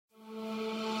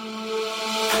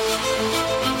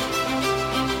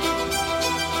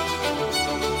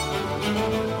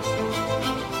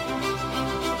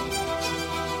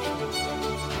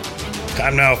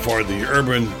Time now for the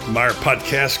Urban Meyer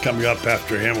podcast. Coming up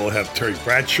after him, we'll have Terry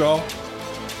Bradshaw.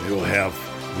 We will have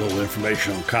a little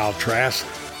information on Kyle Trask,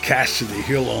 Cassidy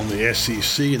Hill on the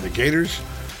SEC and the Gators,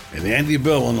 and Andy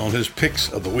Billman on his picks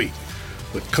of the week.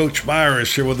 But Coach Meyer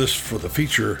is here with us for the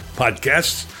feature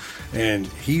podcasts, and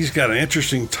he's got an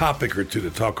interesting topic or two to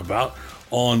talk about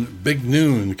on Big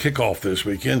Noon kickoff this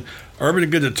weekend. Urban,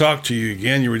 good to talk to you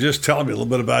again. You were just telling me a little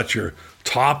bit about your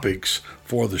topics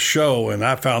for the show, and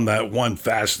I found that one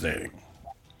fascinating.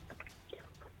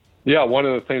 Yeah, one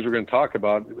of the things we're going to talk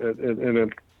about, and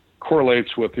it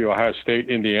correlates with the Ohio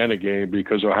State-Indiana game,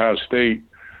 because Ohio State,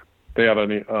 they have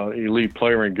an elite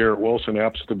player in Garrett Wilson,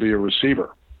 happens to be a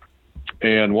receiver.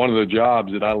 And one of the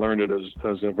jobs that I learned at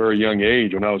as a very young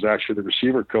age, when I was actually the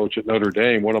receiver coach at Notre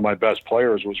Dame, one of my best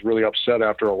players was really upset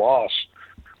after a loss.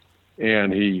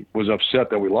 And he was upset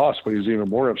that we lost, but he was even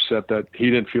more upset that he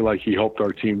didn't feel like he helped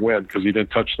our team win because he didn't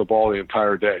touch the ball the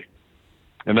entire day.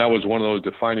 And that was one of those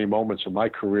defining moments in my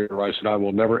career where I said, I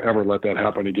will never, ever let that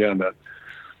happen again, that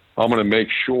I'm going to make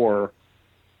sure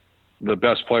the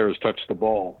best players touch the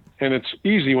ball. And it's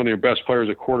easy when your best player is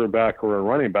a quarterback or a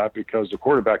running back, because the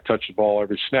quarterback touches the ball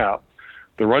every snap.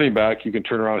 The running back, you can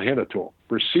turn around and hand it to him.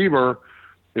 Receiver,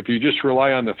 if you just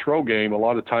rely on the throw game, a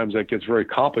lot of times that gets very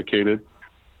complicated,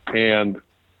 and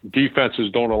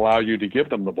defenses don't allow you to give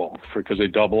them the ball because they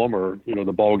double them, or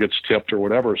the ball gets tipped or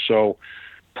whatever. So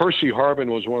Percy Harvin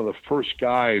was one of the first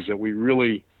guys that we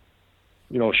really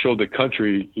showed the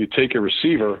country. You take a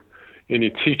receiver and you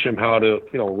teach him how to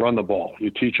run the ball. You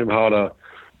teach him how to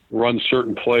run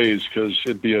certain plays, because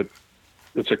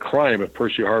it's a crime if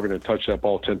Percy Harvin had touched that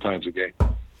ball 10 times a game.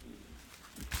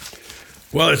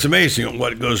 Well, it's amazing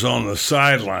what goes on the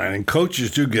sideline, and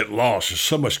coaches do get lost. There's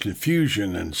so much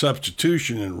confusion and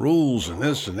substitution and rules and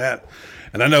this and that.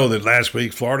 And I know that last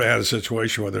week Florida had a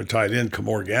situation where their tight end,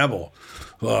 Kamor Gamble,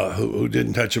 who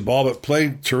didn't touch the ball but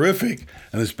played terrific,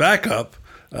 and his backup,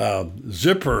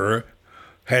 Zipper,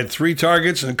 had 3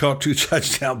 targets and caught 2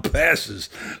 touchdown passes.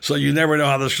 So you never know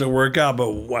how this is going to work out,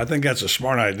 but I think that's a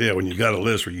smart idea when you got a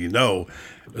list where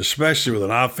especially with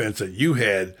an offense that you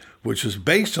had, which is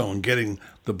based on getting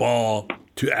the ball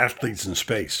to athletes in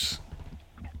space.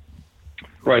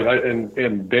 Right,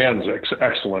 and Dan's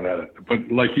excellent at it.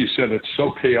 But like you said, it's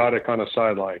so chaotic on a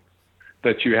sideline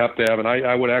that you have to have. And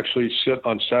I would actually sit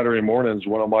on Saturday mornings.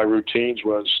 One of my routines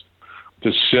was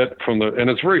to sit and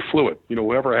it's very fluid.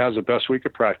 Whoever has the best week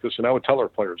of practice, and I would tell our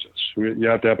players this, you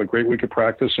have to have a great week of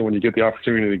practice, and when you get the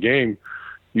opportunity of the game,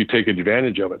 you take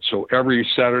advantage of it. So every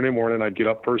Saturday morning, I'd get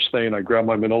up first thing, I'd grab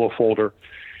my manila folder,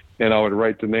 and I would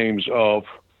write the names of,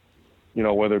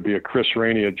 whether it be a Chris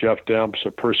Rainey, a Jeff Demps, a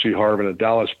Percy Harvin, a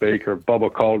Dallas Baker,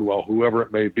 Bubba Caldwell, whoever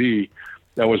it may be.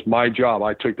 That was my job.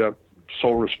 I took that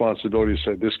sole responsibility to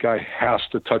say, this guy has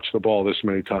to touch the ball this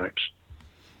many times.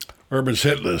 Urban's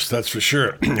hit list, that's for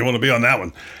sure. You want to be on that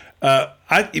one.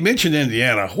 You mentioned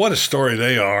Indiana. What a story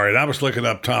they are. And I was looking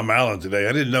up Tom Allen today.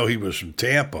 I didn't know he was from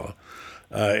Tampa,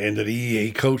 and that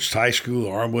he coached high school,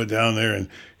 Armwood down there, and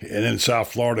in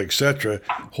South Florida, etc.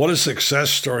 What a success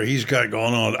story he's got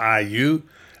going on at IU.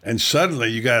 And suddenly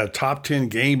you got a top 10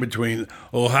 game between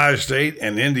Ohio State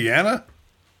and Indiana?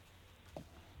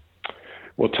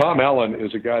 Well, Tom Allen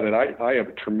is a guy that I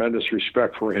have tremendous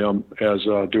respect for him, as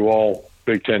do all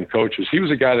Big Ten coaches. He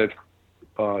was a guy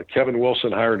that Kevin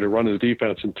Wilson hired to run his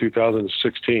defense in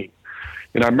 2016.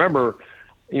 And I remember,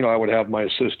 I would have my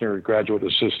assistant or graduate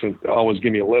assistant always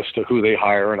give me a list of who they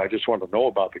hire, and I just wanted to know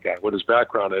about the guy, what his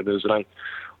background is. And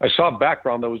I saw a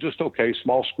background that was just okay,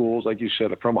 small schools, like you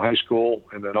said, from high school,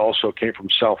 and then also came from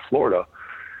South Florida.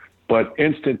 But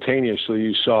instantaneously,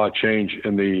 you saw a change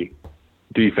in the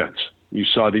defense. You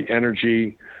saw the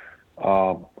energy.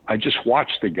 I just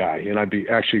watched the guy, and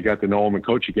actually got to know him and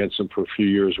coach against him for a few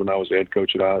years when I was the head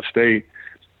coach at Ohio State.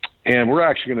 And we're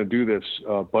actually going to do this,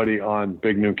 buddy, on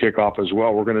Big Noon Kickoff as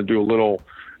well. We're going to do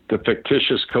the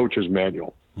fictitious coach's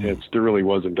manual. There really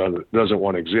doesn't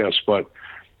one exist. But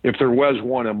if there was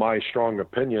one, in my strong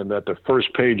opinion, that the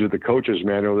first page of the coach's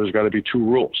manual, there's got to be 2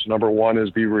 rules. Number 1 is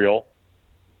be real,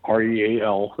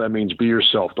 REAL. That means be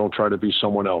yourself. Don't try to be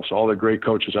someone else. All the great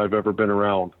coaches I've ever been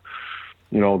around,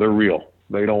 they're real.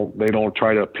 They don't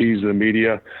try to appease the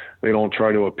media. They don't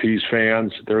try to appease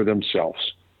fans. They're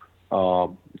themselves.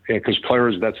 Because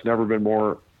players, that's never been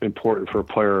more important for a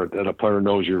player, that a player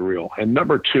knows you're real. And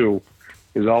number 2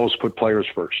 is always put players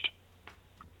first.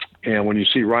 And when you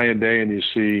see Ryan Day and you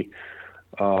see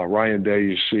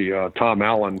Tom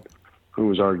Allen, who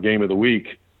was our game of the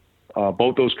week,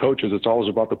 both those coaches, it's always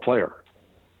about the player.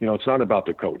 It's not about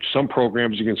the coach. Some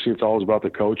programs you can see it's always about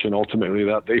the coach, and ultimately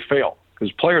that they fail,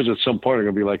 because players at some point are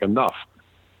going to be like, enough.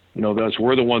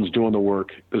 we're the ones doing the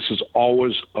work. This is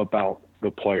always about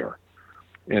the player.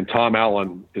 And Tom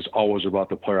Allen is always about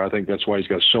the player. I think that's why he's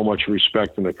got so much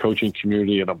respect in the coaching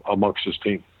community and amongst his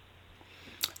team.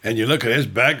 And you look at his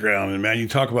background, and, man, you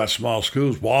talk about small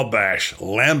schools, Wabash,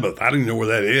 Lambeth, I don't even know where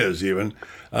that is even,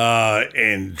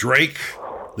 and Drake,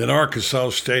 then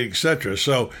Arkansas State, etc.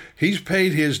 So he's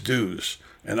paid his dues,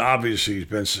 and obviously he's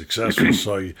been successful.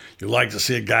 So you like to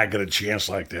see a guy get a chance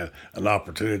like that, an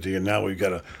opportunity, and now we've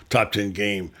got a top 10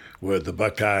 game with the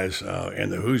Buckeyes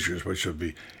and the Hoosiers, which would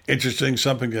be interesting,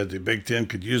 something that the Big Ten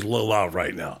could use a little out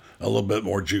right now, a little bit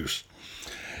more juice.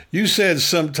 You said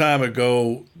some time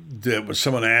ago that when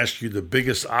someone asked you the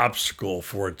biggest obstacle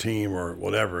for a team or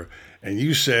whatever, and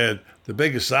you said the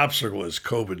biggest obstacle is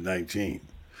COVID-19.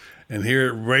 And here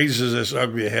it raises this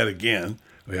ugly head again.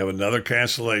 We have another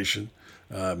cancellation.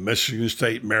 Michigan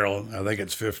State, Maryland, I think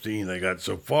it's 15 they got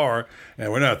so far.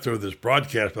 And we're not through this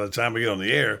broadcast by the time we get on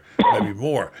the air, maybe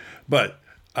more. But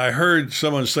I heard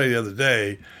someone say the other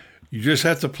day, you just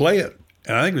have to play it.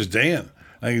 And I think it was Dan.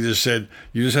 I think he just said,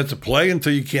 you just have to play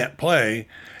until you can't play.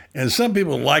 And some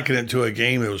people liken it to a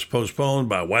game that was postponed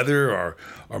by weather or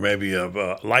maybe of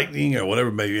lightning or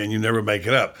whatever, maybe, and you never make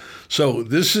it up. So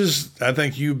this is, I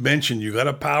think you mentioned, you got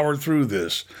to power through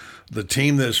this. The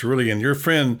team that's really, and your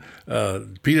friend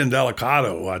Pete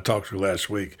Indelicato, who I talked to last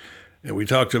week, and we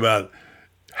talked about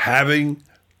having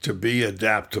to be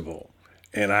adaptable.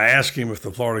 And I asked him if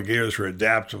the Florida Gators were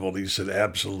adaptable. He said,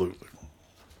 absolutely.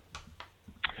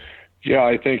 Yeah,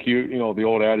 I think the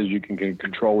old adage, you can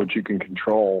control what you can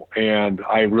control. And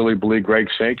I really believe Greg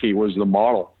Sankey was the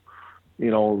model.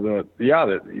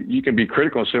 That you can be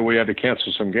critical and say, we had to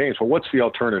cancel some games. Well, what's the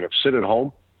alternative? Sit at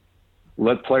home?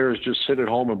 Let players just sit at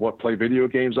home and play video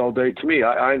games all day? To me,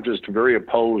 I'm just very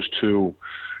opposed to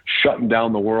shutting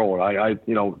down the world.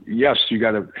 Yes, you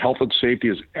got to, health and safety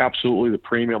is absolutely the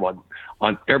premium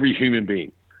on every human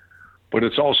being. But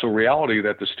it's also reality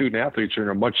that the student athletes are in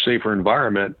a much safer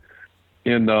environment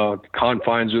in the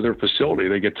confines of their facility.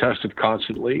 They get tested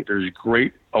constantly. There's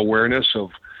great awareness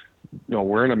of,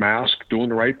 wearing a mask, doing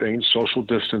the right things, social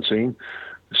distancing.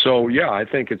 So, yeah, I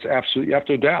think it's absolutely, you have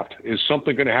to adapt. Is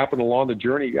something going to happen along the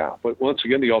journey? Yeah. But once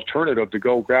again, the alternative to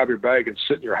go grab your bag and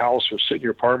sit in your house or sit in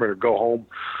your apartment or go home,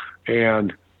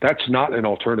 and that's not an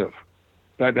alternative.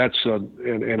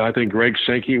 And I think Greg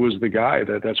Sankey was the guy.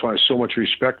 That's why I have so much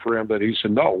respect for him, that he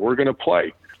said, no, we're going to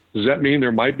play. Does that mean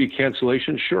there might be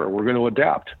cancellations? Sure, we're going to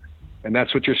adapt. And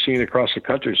that's what you're seeing across the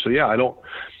country. So, yeah,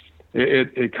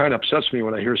 it kind of upsets me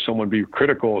when I hear someone be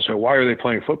critical and say, why are they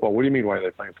playing football? What do you mean, why are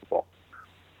they playing football?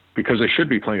 Because they should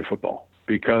be playing football.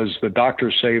 Because the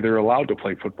doctors say they're allowed to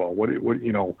play football.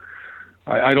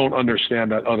 I don't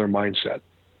understand that other mindset.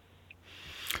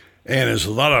 And there's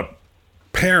a lot of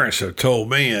parents have told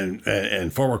me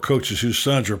and former coaches whose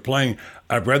sons are playing,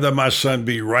 I'd rather my son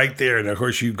be right there. And, of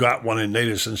course, you've got one in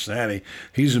native Cincinnati.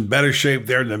 He's in better shape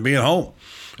there than being home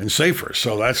and safer.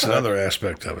 So that's another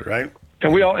aspect of it, right?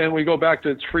 And we go back to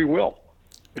it's free will.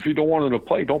 If you don't want him to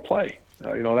play, don't play.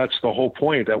 That's the whole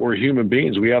point, that we're human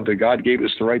beings. God gave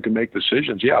us the right to make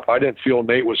decisions. Yeah, if I didn't feel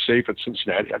Nate was safe at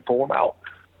Cincinnati, I'd pull him out.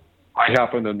 I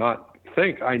happen to not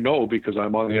think, I know because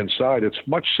I'm on the inside, it's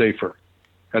much safer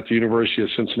at the University of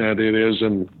Cincinnati it is.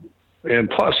 And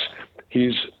plus,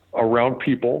 he's around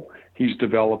people, he's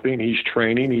developing, he's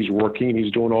training, he's working,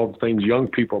 he's doing all the things young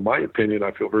people, in my opinion, I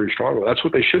feel very strongly. That's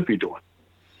what they should be doing.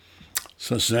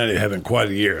 Cincinnati having quite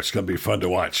a year. It's going to be fun to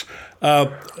watch.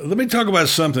 Let me talk about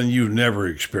something you've never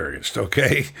experienced,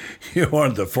 okay? You're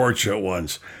one of the fortunate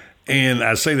ones. And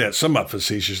I say that somewhat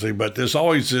facetiously, but there's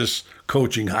always this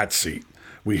coaching hot seat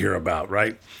we hear about,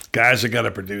 right? Guys that got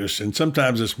to produce, and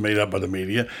sometimes it's made up by the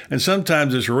media, and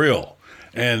sometimes it's real.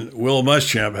 And Will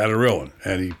Muschamp had a real one,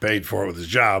 and he paid for it with his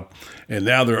job. And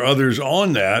now there are others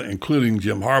on that, including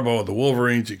Jim Harbaugh, the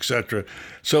Wolverines, etc.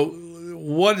 So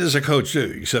what does a coach do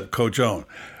except coach on?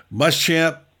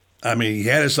 Muschamp, he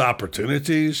had his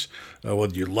opportunities,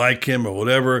 whether you like him or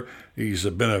whatever. He's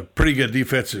been a pretty good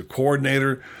defensive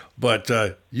coordinator. But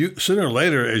you sooner or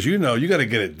later, as you know, you got to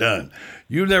get it done.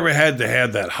 You've never had to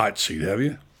have that hot seat, have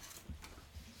you?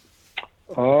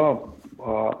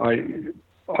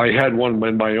 I had one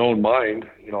in my own mind.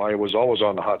 I was always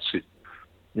on the hot seat.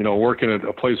 Working at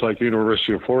a place like the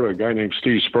University of Florida, a guy named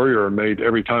Steve Spurrier made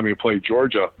every time he played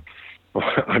Georgia.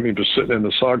 Just sitting in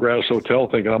the Sawgrass Hotel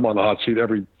thinking I'm on the hot seat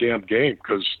every damn game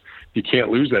because you can't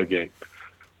lose that game.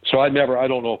 So I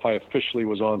don't know if I officially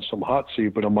was on some hot seat,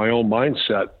 but in my own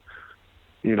mindset,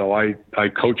 I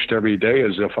coached every day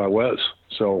as if I was.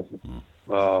 So,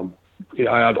 I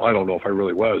don't know if I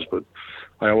really was, but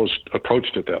I always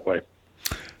approached it that way.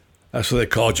 That's what they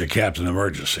called you, Captain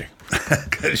Emergency,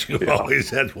 because you always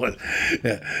had one.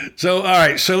 Yeah. So, all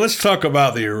right. So let's talk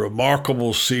about the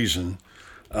remarkable season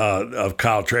of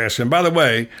Kyle Trask. And by the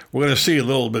way, we're going to see a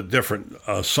little bit different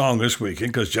song this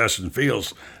weekend because Justin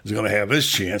Fields is going to have his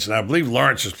chance. And I believe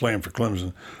Lawrence is playing for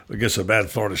Clemson against a bad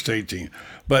Florida State team.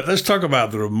 But let's talk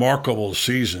about the remarkable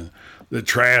season that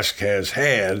Trask has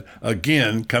had,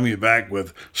 again, coming back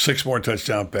with 6 more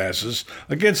touchdown passes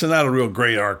against not a real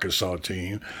great Arkansas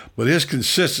team. But his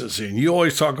consistency, and you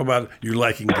always talk about you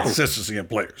liking consistency in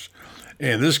players.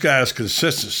 And this guy's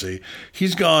consistency,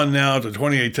 he's gone now to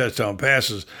 28 touchdown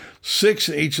passes, 6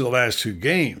 in each of the last 2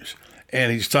 games.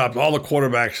 And he's topped all the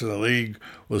quarterbacks in the league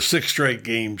with 6 straight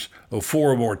games of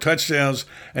 4 or more touchdowns.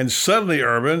 And suddenly,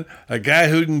 Urban, a guy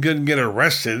who couldn't get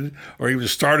arrested or even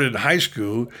started in high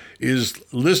school, is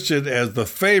listed as the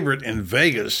favorite in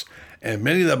Vegas. And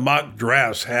many of the mock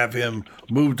drafts have him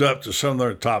moved up to some of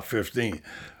their top 15.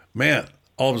 Man,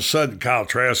 all of a sudden, Kyle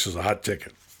Trask is a hot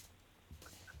ticket.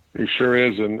 He sure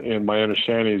is, and my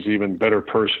understanding is even better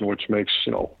person, which makes,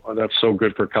 that's so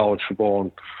good for college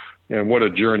football. And what a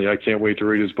journey. I can't wait to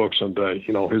read his book someday.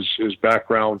 His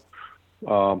background,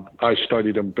 I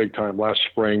studied him big time last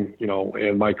spring,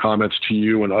 and my comments to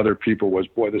you and other people was,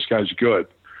 boy, this guy's good.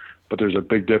 But there's a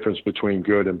big difference between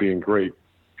good and being great.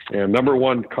 And number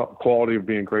one quality of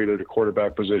being great at a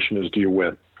quarterback position is, do you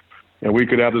win? And we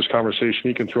could have this conversation.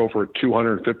 He can throw for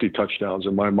 250 touchdowns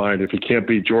in my mind. If he can't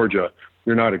beat Georgia,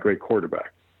 you're not a great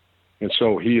quarterback. And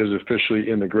so he is officially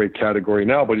in the great category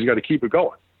now, but he's got to keep it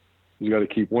going. He's got to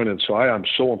keep winning. So I am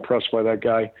so impressed by that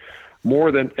guy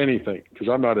more than anything, because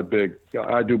I'm not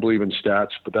I do believe in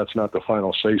stats, but that's not the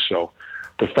final say so.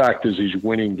 The fact is he's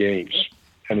winning games,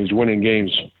 and he's winning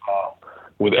games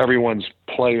with everyone's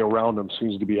play around him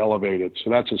seems to be elevated.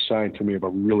 So that's a sign to me of a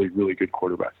really, really good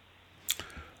quarterback.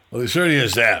 Well, he certainly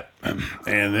is that.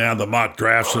 And now the mock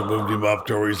drafts have moved him up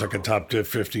to where he's like a top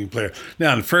 15 player.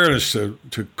 Now, in fairness to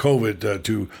COVID,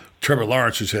 to Trevor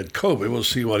Lawrence, who's had COVID, we'll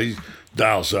see what he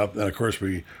dials up. And, of course,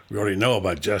 we already know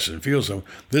about Justin Fields. So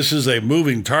this is a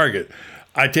moving target.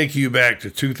 I take you back to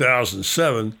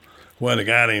 2007 when a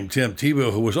guy named Tim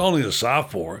Tebow, who was only a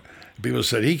sophomore, people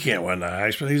said he can't win the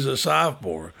Heisman. He's a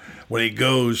sophomore. When he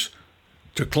goes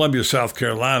to Columbia, South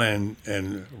Carolina,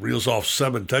 and reels off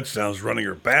 7 touchdowns running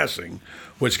or passing,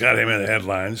 which got him in the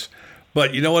headlines.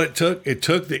 But you know what it took? It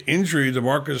took the injury to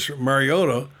Marcus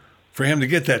Mariota for him to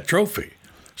get that trophy.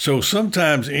 So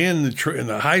sometimes in the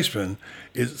Heisman,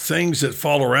 it's things that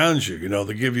fall around you,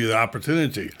 they give you the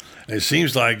opportunity. And it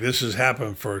seems like this has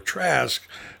happened for Trask.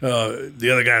 The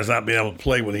other guy's not being able to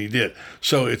play when he did.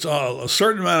 So it's a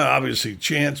certain amount of, obviously,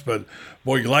 chance. But,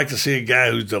 boy, you like to see a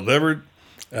guy who's delivered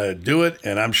do it,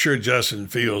 and I'm sure Justin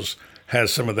Fields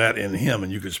has some of that in him,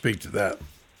 and you could speak to that.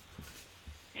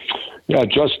 Yeah,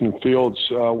 Justin Fields,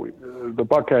 the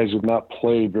Buckeyes have not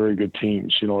played very good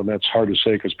teams, and that's hard to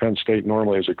say because Penn State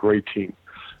normally is a great team.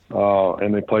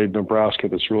 And they played Nebraska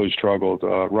that's really struggled.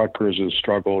 Rutgers has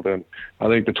struggled, and I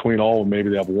think between all of them, maybe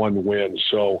they have 1 win.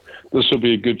 So this will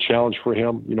be a good challenge for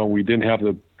him. We didn't have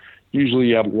usually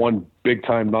you have one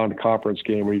big-time non-conference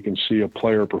game where you can see a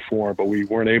player perform, but we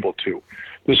weren't able to.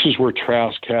 This is where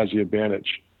Trask has the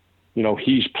advantage.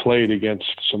 He's played against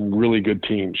some really good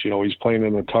teams. He's playing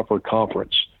in a tougher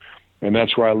conference. And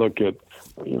that's where I look at,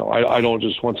 I don't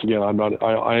just, once again,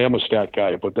 I am a stat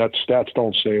guy, but that stats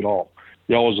don't say it all.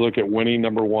 You always look at winning,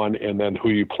 number 1, and then who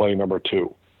you play, number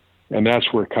 2. And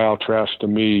that's where Kyle Trask, to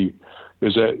me,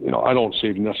 is that, I don't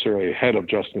say necessarily ahead of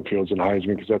Justin Fields and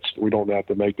Heisman because we don't have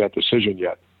to make that decision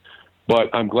yet. But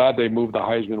I'm glad they moved the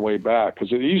Heisman way back because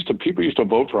people used to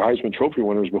vote for Heisman Trophy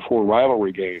winners before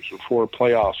rivalry games, before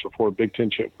playoffs, before Big Ten,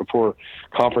 before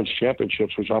conference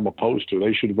championships, which I'm opposed to.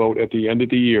 They should vote at the end of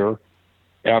the year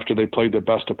after they played their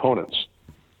best opponents.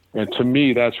 And to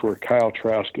me, that's where Kyle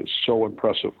Trask is so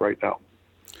impressive right now.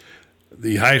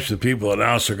 The Heisman people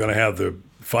announced they're going to have the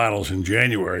finals in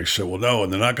January, so we'll know.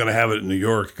 And they're not going to have it in New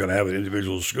York. They're going to have it in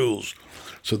individual schools.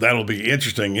 So that'll be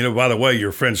interesting. By the way,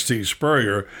 your friend Steve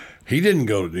Spurrier, he didn't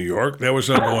go to New York. There was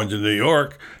no going to New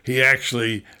York. He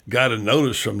actually got a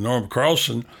notice from Norm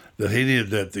Carlson that he needed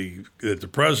that the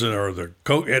president or the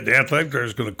coach at the athletic director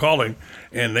is going to call him,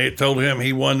 and they told him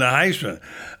he won the Heisman.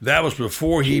 That was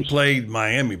before he played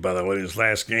Miami, by the way, his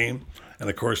last game. And,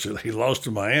 of course, he lost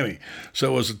to Miami.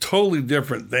 So it was a totally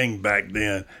different thing back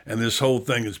then, and this whole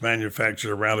thing is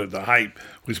manufactured around it, the hype,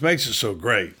 which makes it so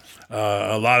great.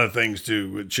 A lot of things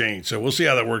do change. So we'll see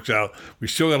how that works out. We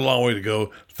still got a long way to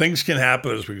go. Things can happen,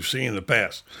 as we've seen in the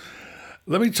past.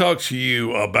 Let me talk to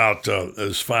you about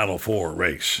this Final Four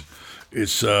race.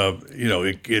 it's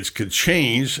it could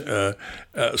change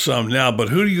some now. But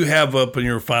who do you have up in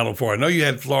your Final Four? I know you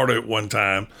had Florida at one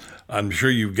time. I'm sure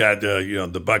you've got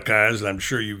the Buckeyes, and I'm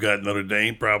sure you've got Notre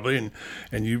Dame probably, and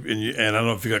I don't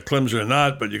know if you got Clemson or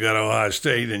not, but you got Ohio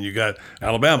State and you got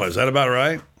Alabama. Is that about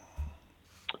right?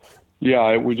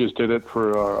 Yeah, we just did it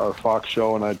for our Fox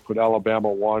show, and I'd put Alabama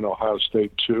 1, Ohio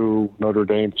State 2, Notre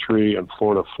Dame 3, and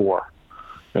Florida 4.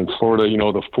 And Florida,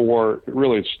 the 4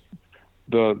 really it's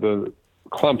the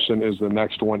Clemson is the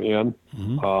next one in.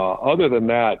 Mm-hmm. Other than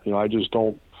that,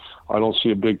 I don't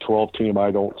see a Big 12 team.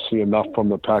 I don't see enough from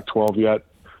the Pac-12 yet.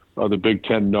 The Big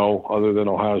 10, no, other than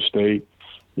Ohio State.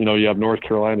 You have North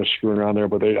Carolina screwing around there,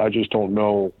 but I just don't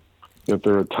know if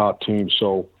they're a top team.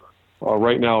 So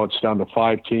right now it's down to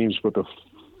 5 teams, but the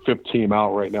 5th team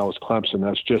out right now is Clemson.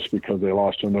 That's just because they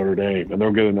lost to Notre Dame, and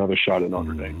they'll get another shot at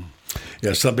Notre Dame.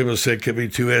 Yeah, some people say it could be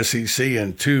 2 SEC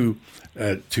and 2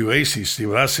 ACC,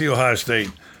 but I see Ohio State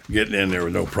getting in there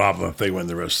with no problem if they win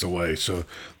the rest of the way. So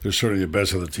they're certainly the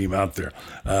best other team out there.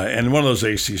 And one of those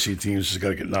ACC teams has got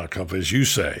to get knocked off, as you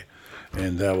say,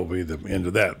 and that will be the end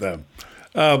of that.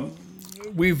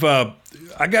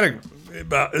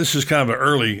 This is kind of an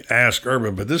early Ask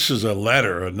Urban, but this is a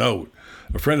note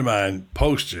a friend of mine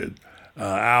posted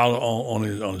out on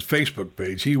his Facebook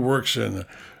page. He works in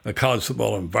a college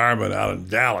football environment out in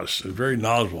Dallas, a very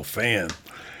knowledgeable fan.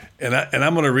 And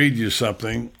I'm going to read you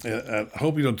something. I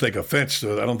hope you don't take offense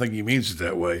to it. I don't think he means it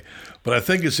that way. But I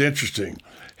think it's interesting.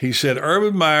 He said,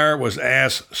 Urban Meyer was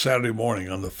asked Saturday morning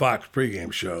on the Fox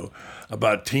pregame show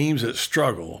about teams that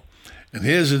struggle. And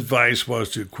his advice was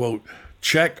to, quote,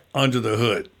 check under the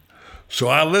hood. So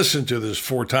I listened to this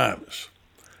 4 times.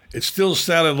 It still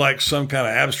sounded like some kind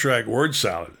of abstract word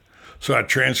salad. So I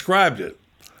transcribed it.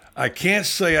 I can't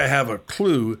say I have a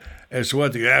clue as to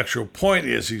what the actual point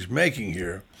is he's making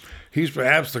here. He's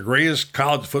perhaps the greatest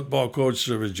college football coach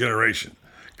of his generation.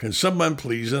 Can someone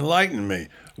please enlighten me?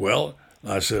 Well,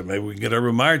 I said, maybe we can get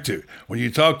Urban Meyer to. When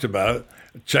you talked about it,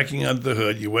 checking under the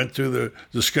hood, you went through the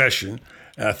discussion,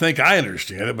 and I think I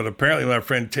understand it, but apparently my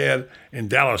friend Ted in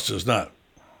Dallas does not.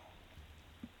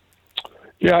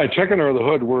 Yeah, checking under the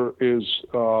hood is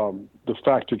the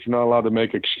fact that you're not allowed to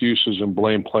make excuses and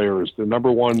blame players. The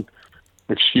number one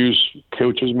excuse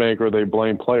coaches make, or they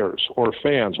blame players, or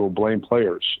fans will blame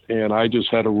players. And I just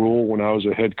had a rule when I was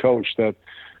a head coach that,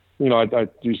 I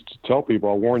used to tell people,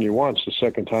 I'll warn you once, the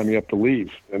second time you have to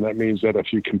leave. And that means that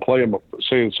if you can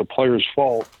say it's a player's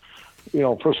fault,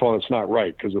 first of all, it's not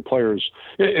right, because the players,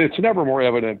 it's never more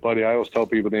evident, buddy. I always tell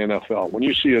people in the NFL, when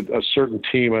you see a certain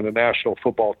team in a national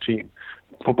football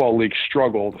league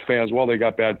struggle, the fans, well, they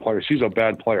got bad players. He's a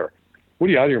bad player. What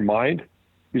are you, out of your mind?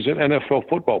 He's an NFL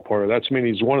football player. That's mean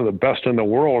he's one of the best in the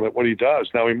world at what he does.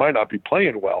 Now, he might not be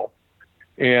playing well.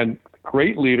 And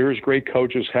great leaders, great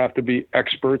coaches have to be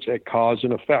experts at cause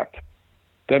and effect.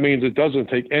 That means it doesn't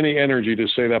take any energy to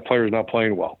say that player's not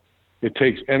playing well. It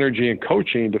takes energy and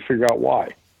coaching to figure out why.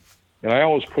 And I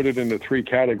always put it into 3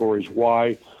 categories.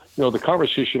 Why, the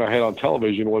conversation I had on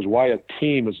television was why a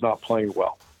team is not playing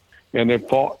well. And this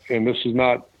is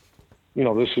not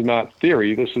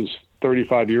theory. This is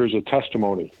 35 years of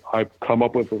testimony. I've come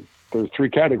up with there's 3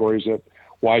 categories that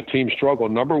why teams struggle.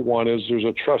 Number 1 is there's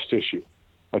a trust issue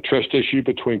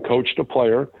between coach to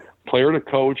player to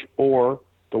coach, or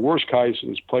the worst case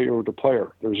is player to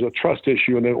player. There's a trust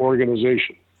issue in an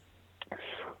organization.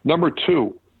 Number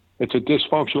 2, it's a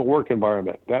dysfunctional work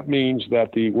environment. That means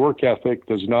that the work ethic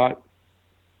does not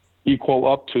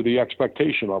equal up to the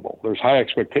expectation level. There's high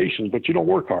expectations, but you don't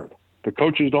work hard. The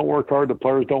coaches don't work hard, the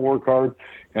players don't work hard,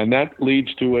 and that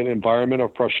leads to an environment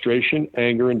of frustration,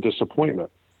 anger, and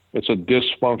disappointment. It's a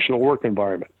dysfunctional work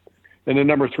environment. And then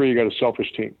number 3, you got a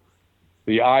selfish team.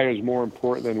 The I is more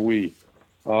important than we.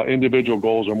 Individual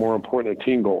goals are more important than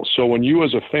team goals. So when you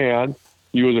as a fan,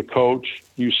 you as a coach,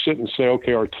 you sit and say,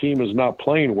 okay, our team is not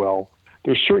playing well.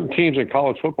 There's certain teams in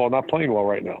college football not playing well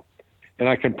right now. And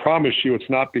I can promise you it's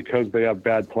not because they have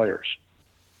bad players.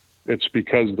 It's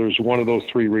because there's one of those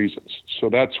 3 reasons. So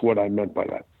that's what I meant by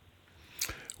that.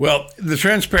 Well, the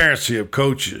transparency of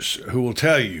coaches who will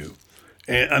tell you,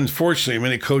 and unfortunately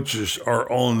many coaches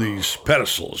are on these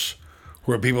pedestals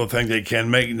where people think they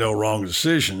can make no wrong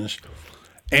decisions.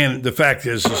 And the fact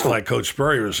is, just like Coach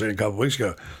Spurrier was saying a couple of weeks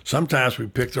ago, sometimes we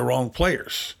pick the wrong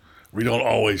players. We don't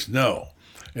always know.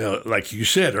 Like you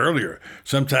said earlier,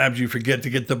 sometimes you forget to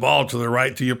get the ball to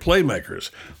your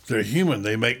playmakers. They're human.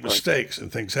 They make mistakes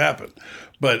and things happen.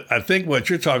 But I think what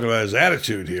you're talking about is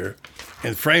attitude here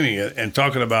and framing it and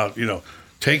talking about,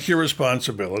 take your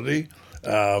responsibility.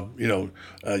 You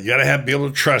got to be able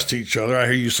to trust each other. I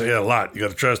hear you say it a lot. You got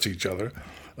to trust each other.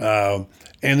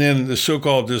 and then the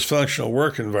so-called dysfunctional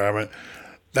work environment.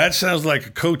 That sounds like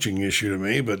a coaching issue to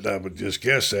me, but I would just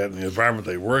guess that in the environment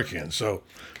they work in. So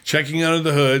checking under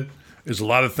the hood is a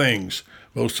lot of things.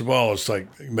 Most of all, it's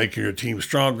like making your team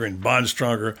stronger and bond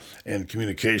stronger and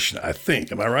communication, I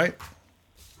think. Am I right?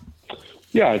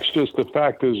 Yeah, it's just the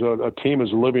fact is a team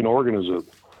is a living organism.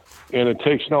 And it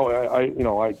takes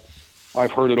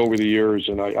I've heard it over the years,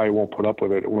 and I won't put up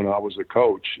with it when I was a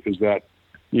coach, is that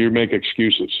you make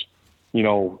excuses.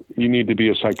 You need to be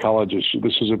a psychologist.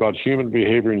 This is about human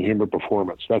behavior and human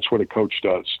performance. That's what a coach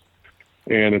does.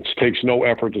 And it takes no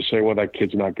effort to say, well, that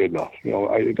kid's not good enough.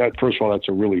 First of all, that's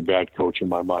a really bad coach in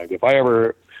my mind. If I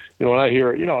ever, when I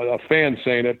hear, a fan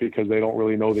saying it because they don't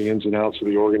really know the ins and outs of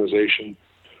the organization.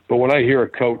 But when I hear a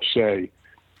coach say,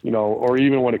 or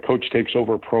even when a coach takes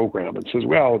over a program and says,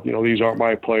 well, these aren't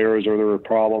my players or there are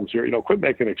problems here, quit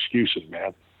making excuses,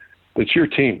 man. It's your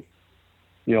team.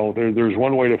 There's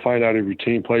one way to find out if your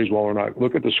team plays well or not.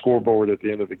 Look at the scoreboard at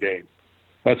the end of the game.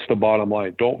 That's the bottom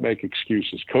line. Don't make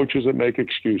excuses. Coaches that make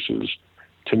excuses,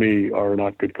 to me, are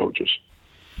not good coaches.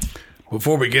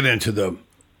 Before we get into the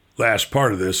last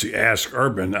part of this, the Ask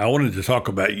Urban, I wanted to talk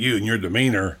about you and your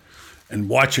demeanor and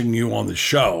watching you on the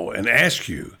show and ask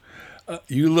you,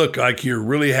 you look like you're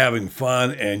really having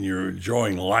fun and you're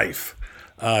enjoying life.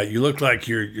 You look like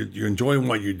you're enjoying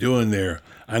what you're doing there.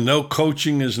 I know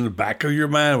coaching is in the back of your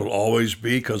mind, will always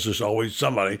be, because there's always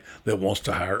somebody that wants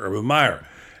to hire Urban Meyer.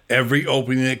 Every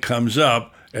opening that comes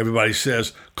up, everybody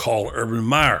says, call Urban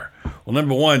Meyer. Well,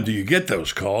 number one, do you get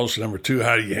those calls? Number two,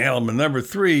 how do you handle them? And number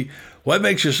three, what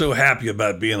makes you so happy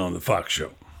about being on the Fox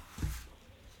show?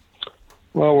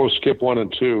 Well, we'll skip 1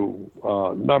 and 2.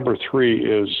 Number 3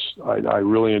 is I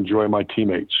really enjoy my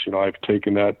teammates. I've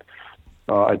taken that.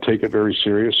 I take it very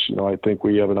serious. I think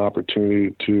we have an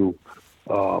opportunity to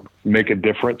make a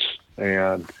difference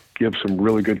and give some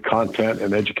really good content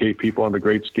and educate people on the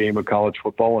great game of college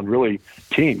football and really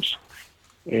teams.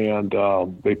 And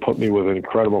they put me with an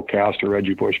incredible cast of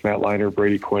Reggie Bush, Matt Leinart,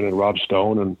 Brady Quinn, and Rob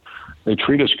Stone, and they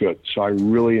treat us good. So I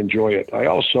really enjoy it. I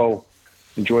also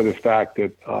enjoy the fact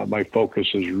that my focus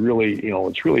is really,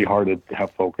 it's really hard to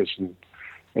have focus, and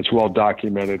it's well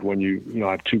documented when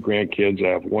I have 2 grandkids. I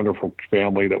have a wonderful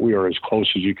family that we are as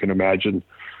close as you can imagine,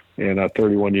 and a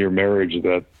 31-year marriage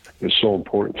that is so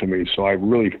important to me. So I've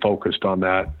really focused on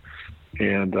that,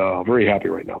 and very happy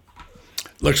right now.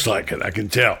 Looks like it. I can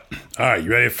tell. All right, you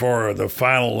ready for the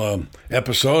final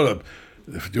episode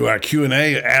of do our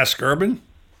Q&A, Ask Urban?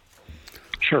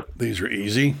 Sure. These are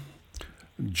easy.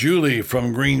 Julie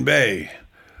from Green Bay,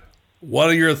 what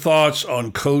are your thoughts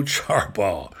on Coach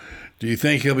Harbaugh? Do you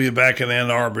think he'll be back in Ann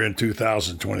Arbor in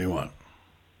 2021?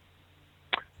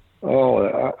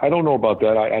 Oh, I don't know about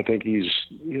that. I think he's,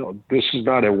 this is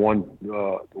not a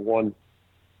one-stop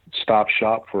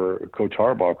shop for Coach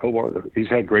Harbaugh. He's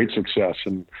had great success,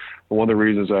 and one of the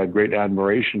reasons I had great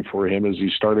admiration for him is he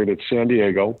started at San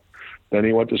Diego, then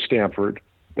he went to Stanford,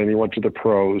 then he went to the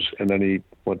pros, and then he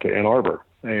went to Ann Arbor.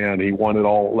 And he won at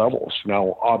all levels.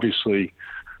 Now, obviously,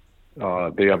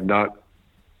 they have not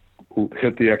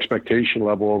hit the expectation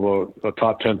level of a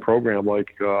top 10 program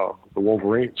like the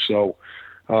Wolverines. So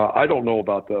I don't know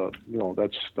about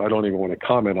I don't even want to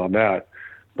comment on that.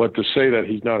 But to say that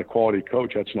he's not a quality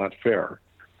coach, that's not fair.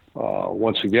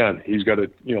 Once again, he's got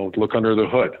to, look under the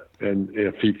hood. And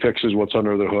if he fixes what's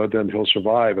under the hood, then he'll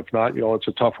survive. If not, it's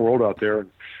a tough world out there.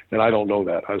 And I don't know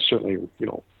that. I certainly,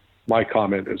 my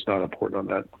comment is not important on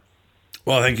that.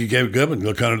 Well, I think you gave a good one.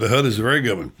 Look under the hood is a very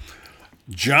good one.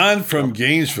 John from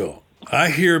Gainesville. I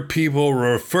hear people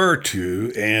refer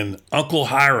to an Uncle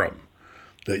Hiram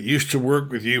that used to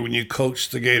work with you when you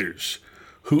coached the Gators.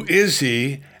 Who is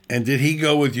he, and did he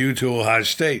go with you to Ohio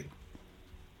State?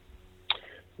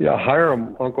 Yeah,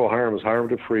 Uncle Hiram is Hiram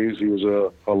DeFries. He was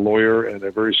a lawyer and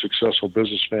a very successful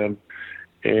businessman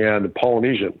and a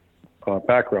Polynesian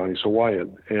background. He's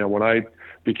Hawaiian. And when I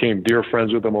became dear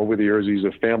friends with him over the years, he's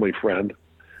a family friend,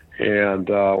 and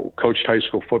coached high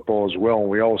school football as well. And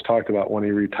we always talked about when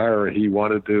he retired, he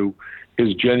wanted to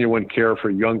his genuine care for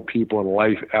young people in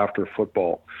life after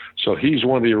football. So he's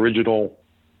one of the original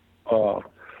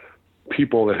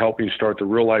people that helped me start the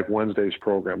Real Life Wednesdays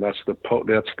program. That's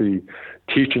the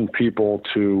teaching people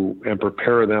to and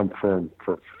prepare them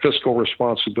for fiscal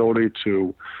responsibility,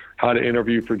 to how to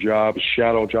interview for jobs,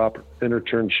 shadow job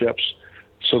internships,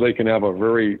 so they can have a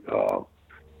very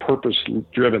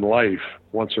purpose-driven life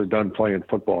once they're done playing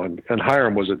football. And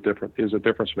Hiram is a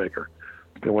difference maker.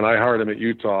 And when I hired him at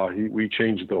Utah, we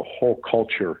changed the whole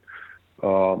culture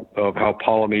of how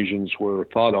Polynesians were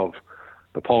thought of,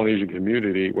 the Polynesian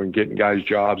community, when getting guys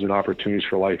jobs and opportunities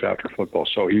for life after football.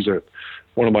 So he's a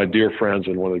one of my dear friends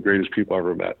and one of the greatest people I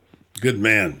ever met. Good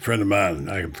man, friend of mine.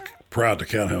 I'm proud to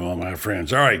count him on my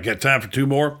friends. All right, got time for two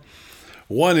more?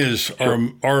 One is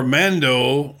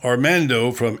Armando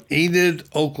from Enid,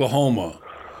 Oklahoma.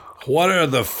 What are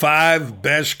the 5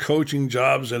 best coaching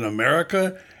jobs in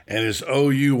America, and is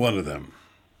OU one of them?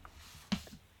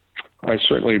 I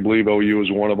certainly believe OU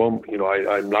is one of them.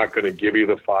 I'm not going to give you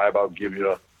the 5. I'll give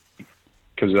you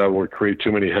because that would create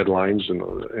too many headlines,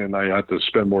 and I have to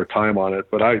spend more time on it.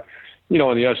 But in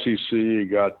the SEC, you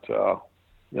got,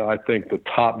 I think the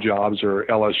top jobs are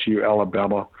LSU,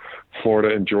 Alabama,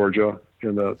 Florida, and Georgia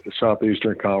in the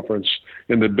Southeastern Conference.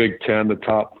 In the Big Ten, the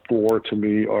top 4 to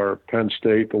me are Penn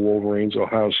State, the Wolverines,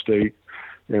 Ohio State,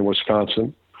 and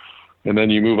Wisconsin. And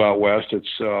then you move out west,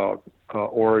 it's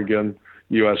Oregon,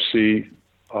 USC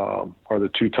are the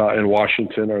 2 top, and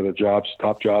Washington are the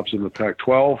top jobs in the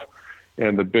Pac-12.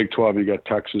 And the Big 12, you got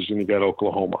Texas and you got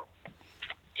Oklahoma.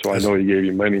 So I know he gave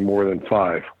you many more than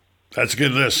 5. That's a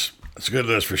good list. That's a good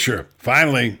list for sure.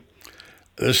 Finally,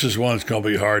 this is one that's going to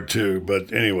be hard too.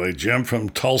 But anyway, Jim from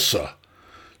Tulsa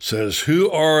says, who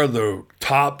are the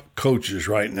top coaches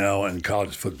right now in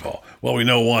college football? Well, we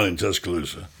know one in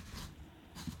Tuscaloosa.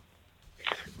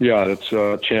 Yeah, it's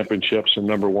championships, and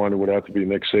number 1 would have to be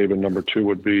Nick Saban. Number 2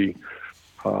 would be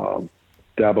Dabo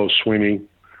Swinney,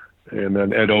 and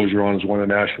then Ed Ogeron has won a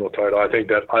national title. I think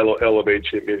that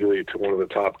elevates you immediately to one of the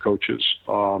top coaches.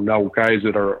 Now, guys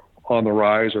that are on the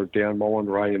rise are Dan Mullen,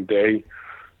 Ryan Day.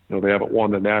 They haven't won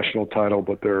the national title,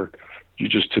 but you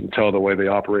just can tell the way they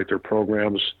operate their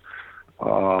programs.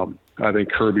 I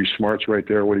think Kirby Smart's right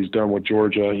there, what he's done with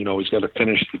Georgia. He's got to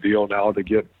finish the deal now to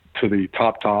get to the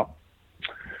top.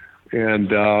 And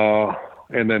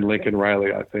then Lincoln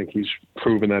Riley, I think he's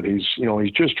proven that he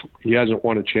hasn't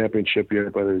won a championship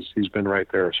yet, but he's been right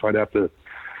there. So I'd have to,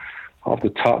 off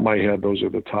the top of my head, those are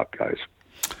the top guys.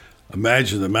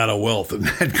 Imagine the amount of wealth in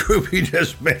that group you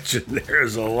just mentioned.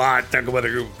 There's a lot. Talk about a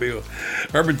group of people.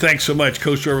 Urban, thanks so much.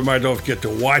 Coach Urban Meyer, don't forget to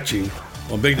watch him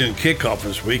on Big Ten Kickoff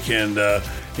this week. And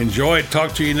enjoy it.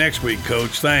 Talk to you next week,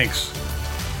 Coach. Thanks.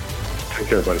 Take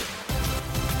care, buddy.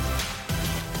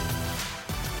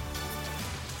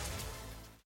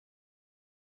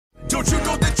 Don't you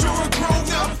know that you're a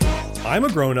grown-up? I'm a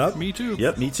grown-up. Me too.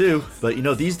 Yep, me too. But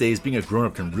these days being a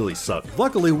grown-up can really suck.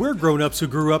 Luckily, we're grown-ups who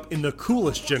grew up in the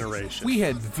coolest generation. We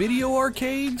had video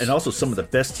arcades. And also some of the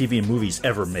best TV and movies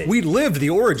ever made. We lived the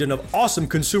origin of awesome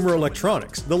consumer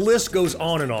electronics. The list goes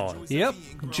on and on. Yep,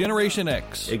 Generation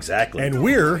X. Exactly. And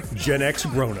we're Gen X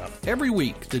grown-up. Every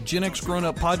week, the Gen X Grown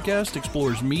Up podcast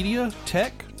explores media,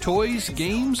 tech, toys,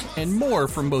 games, and more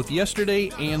from both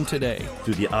yesterday and today.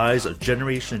 Through the eyes of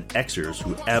Generation Xers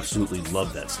who absolutely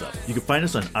love that stuff. You can find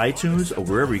us on iTunes or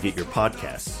wherever you get your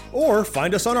podcasts. Or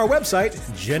find us on our website,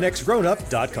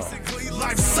 genxgrownup.com.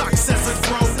 Life sucks as a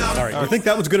grown-up. All right, you think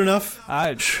that was good enough?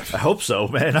 I hope so,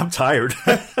 man. I'm tired.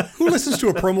 Who listens to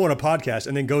a promo on a podcast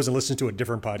and then goes and listens to a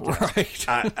different podcast? Right.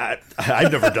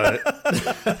 I've never done it.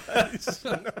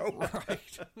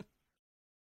 Right.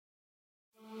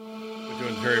 We're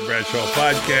doing Terry Bradshaw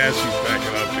podcast. He's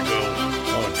backing up to go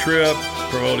on a trip,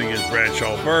 promoting his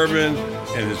Bradshaw bourbon,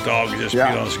 and his dog just beat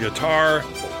on his guitar.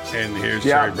 And here's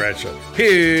Terry Bradshaw.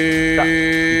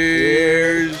 Here's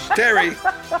Terry.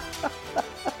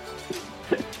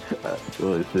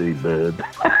 Let's see, bud.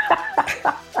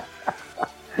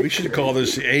 We should call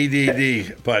this the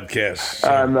ADD podcast.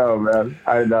 I know, man.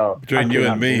 I know. Between you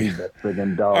and me.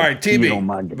 All right,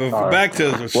 TB, back to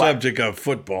the subject of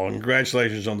football. And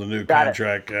congratulations on the new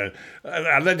contract.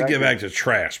 I'd like to get back to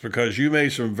Trask because you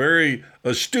made some very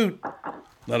astute,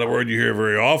 not a word you hear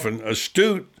very often,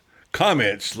 astute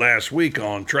comments last week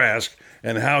on Trask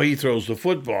and how he throws the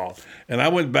football. And I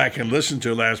went back and listened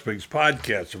to last week's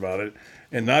podcast about it.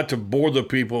 And not to bore the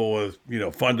people with,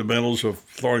 fundamentals of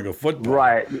throwing a football.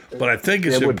 Right. But I think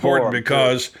it's important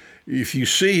because if you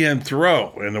see him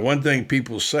throw, and the one thing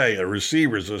people say,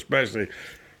 receivers especially,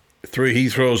 he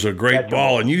throws a great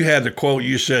ball. And you had the quote,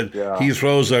 you said, he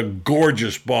throws a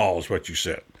gorgeous ball is what you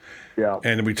said. Yeah.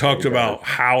 And we talked about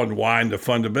how and why and the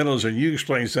fundamentals. And you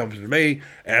explained something to me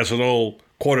as an old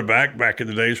quarterback back in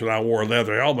the days when I wore a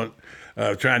leather helmet.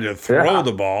 Trying to throw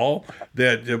the ball,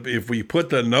 that if we put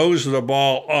the nose of the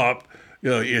ball up,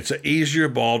 it's an easier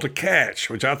ball to catch,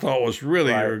 which I thought was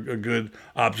really a good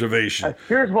observation.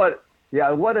 Here's what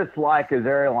it's like is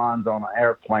airlines on an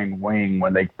airplane wing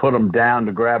when they put them down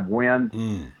to grab wind,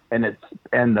 and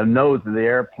the nose of the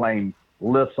airplane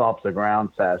lifts off the ground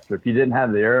faster. If you didn't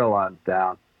have the airlines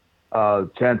down,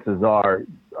 chances are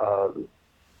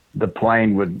the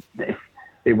plane would.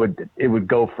 It would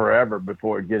go forever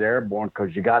before it get airborne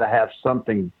because you got to have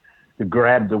something to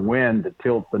grab the wind to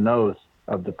tilt the nose.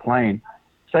 of the plane.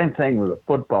 Same thing with a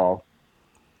football.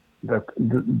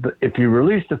 If you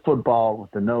release the football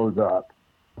with the nose up,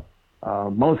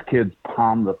 most kids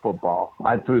palm the football.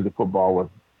 I threw the football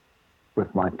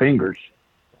with my fingers.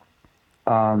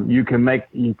 You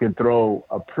can throw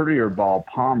a prettier ball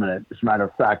palming it. As a matter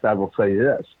of fact, I will say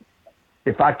this: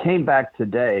 if I came back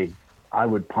today, I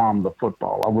would palm the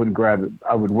football. I wouldn't grab it.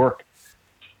 I would work.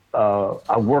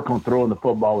 I work on throwing the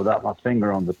football without my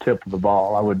finger on the tip of the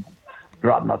ball. I would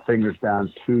drop my fingers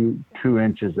down two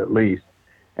inches at least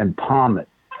and palm it.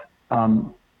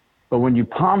 But when you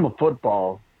palm a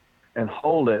football and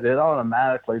hold it,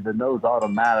 the nose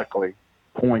automatically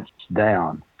points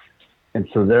down. And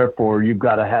so therefore you've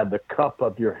got to have the cup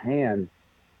of your hand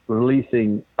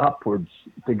releasing upwards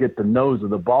to get the nose of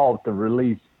the ball to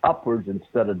release upwards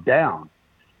instead of down.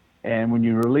 And when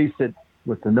you release it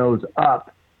with the nose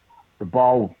up, the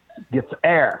ball gets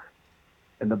air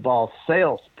and the ball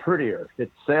sails prettier.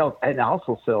 It sails and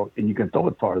also sails, and you can throw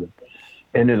it farther,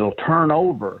 and it'll turn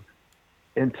over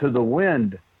into the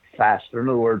wind faster. In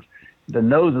other words, the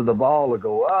nose of the ball will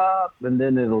go up and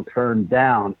then it'll turn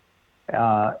down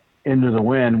into the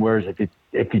wind. Whereas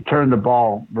if you turn the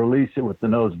ball, release it with the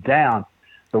nose down,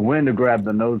 the wind will grab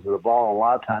the nose of the ball a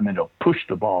lot of time and it'll push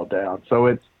the ball down.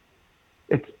 So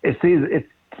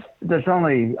there's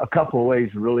only a couple of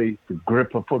ways really to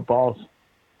grip a football.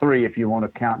 3 if you want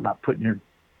to count not putting your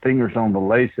fingers on the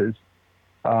laces.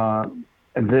 And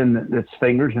then it's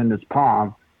fingers and it's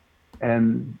palm.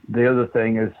 And the other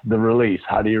thing is the release.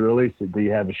 How do you release it? Do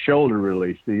you have a shoulder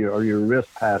release? Are you a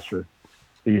wrist passer?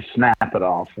 Do you snap it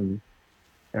off? And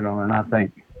I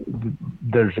think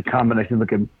there's a combination.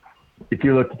 If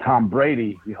you look at Tom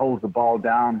Brady, he holds the ball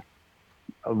down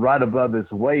right above his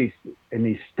waist, and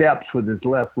he steps with his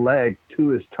left leg to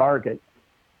his target,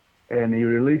 and he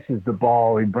releases the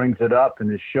ball. He brings it up, and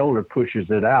his shoulder pushes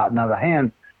it out. Now, the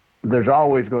hand, there's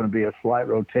always going to be a slight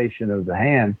rotation of the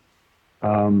hand,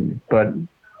 but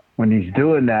when he's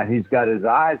doing that, he's got his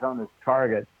eyes on his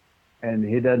target, and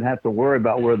he doesn't have to worry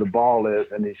about where the ball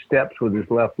is, and he steps with his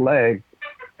left leg,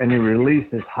 and he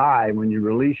releases high. When you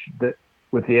release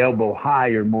with the elbow high,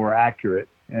 you're more accurate,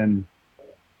 and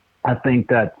I think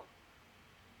that's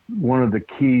one of the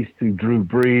keys to Drew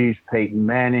Brees, Peyton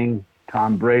Manning,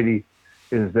 Tom Brady,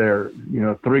 is their,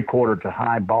 3/4 to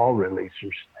high ball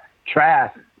releasers.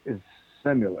 Trask is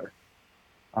similar.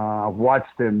 I've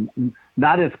watched him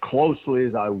not as closely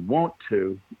as I want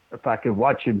to. If I could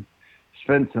watch him,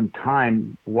 spend some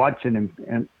time watching him,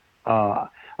 and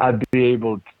I'd be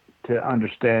able to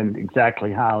understand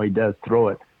exactly how he does throw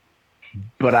it.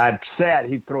 But I've said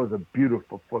he throws a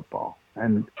beautiful football,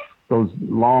 and those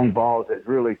long balls, it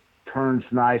really turns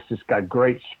nice. It's got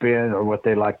great spin, or what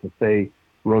they like to say,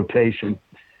 rotation.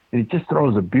 And he just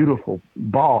throws a beautiful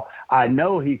ball. I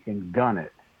know he can gun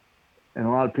it. And a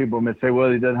lot of people may say,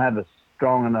 well, he doesn't have a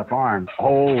strong enough arm.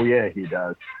 Oh, yeah, he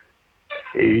does.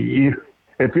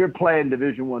 If you're playing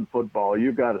Division I football,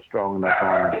 you've got a strong enough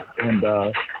arm.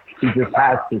 And he just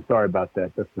has to. Sorry about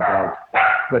that. That's the dog.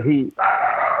 But he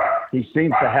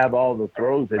seems to have all the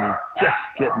throws, and he's just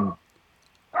getting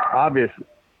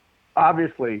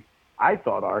obviously, I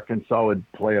thought Arkansas would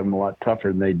play him a lot tougher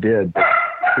than they did, but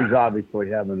he's obviously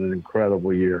having an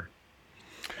incredible year.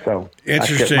 So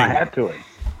interesting. I tip my hat to it.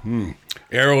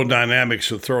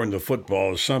 Aerodynamics of throwing the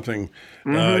football is something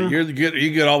you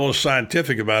get almost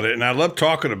scientific about it, and I love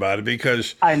talking about it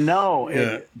because I know,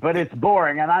 but it's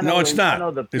boring, and I know. No, it's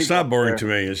not. It's not boring to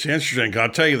me. It's interesting. I'll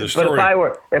tell you the story.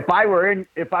 But if I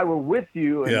were with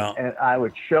you, and I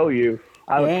would show you,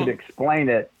 I could explain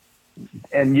it,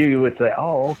 and you would say,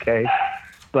 "Oh, okay."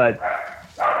 But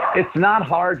it's not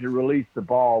hard to release the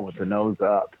ball with the nose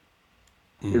up.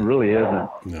 It really isn't.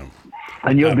 No.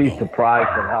 And you'll be surprised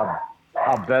at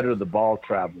how better the ball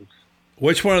travels.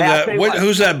 Which one of that?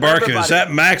 Who's that barking? Is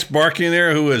that Max barking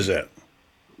there? Who is that?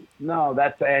 No,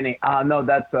 that's Annie. No,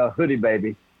 that's Hoodie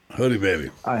Baby. Hoodie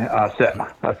Baby. I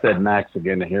said Max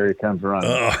again, and here he comes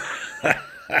running.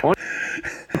 Why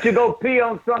don't you go pee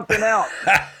on something else?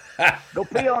 Go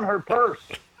pee on her purse.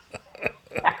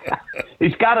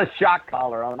 He's got a shock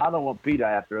collar on. I don't want Pete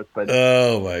after us, but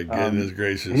oh my goodness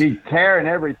gracious, he's tearing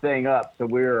everything up. So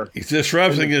he's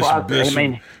disrupting his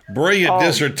brilliant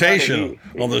dissertation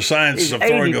on the science of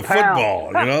throwing a football.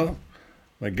 You know,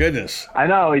 my goodness. I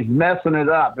know he's messing it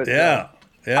up. But, yeah.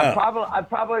 I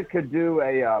probably could do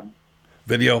a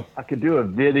video. I could do a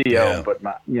video, but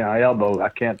my elbow, I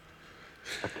can't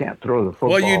throw the football.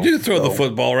 Well, you do throw the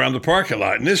football around the parking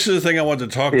lot, and this is the thing I wanted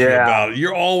to talk to you about.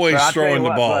 You're always throwing the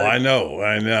ball. I know.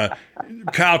 And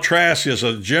Kyle Trask is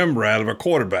a gym rat of a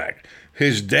quarterback.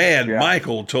 His dad,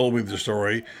 Michael, told me the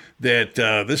story that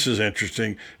this is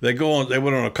interesting. They went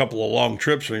on a couple of long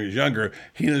trips when he was younger.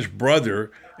 He and his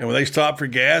brother, and when they stopped for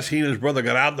gas, he and his brother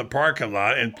got out in the parking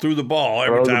lot and threw the ball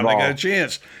every time they got a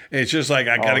chance. And it's just like,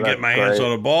 I got to get my hands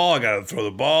on the ball. I got to throw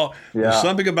the ball. Yeah. There's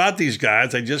something about these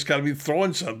guys. They just got to be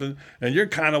throwing something, and you're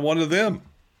kind of one of them.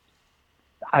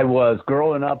 I was.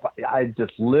 Growing up, I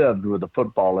just lived with a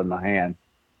football in my hand.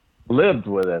 Lived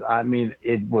with it. I mean,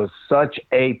 it was such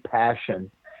a passion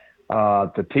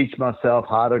to teach myself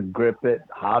how to grip it,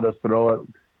 how to throw it.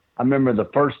 I remember the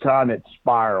first time it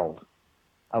spiraled.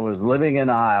 I was living in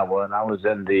Iowa, and I was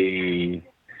in the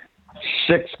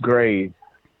fifth grade,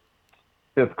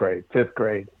 and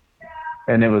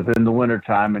it was in the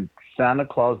wintertime, and Santa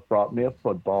Claus brought me a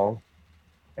football,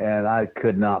 and I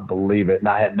could not believe it. And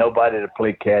I had nobody to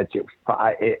play catch.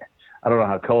 I don't know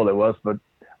how cold it was, but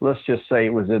let's just say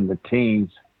it was in the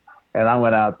teens. And I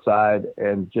went outside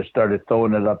and just started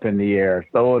throwing it up in the air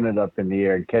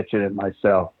and catching it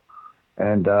myself.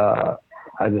 And I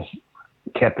just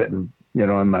kept it in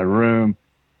my room.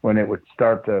 When it would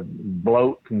start to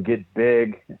bloat and get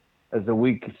big, as the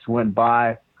weeks went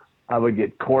by, I would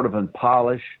get Cordovan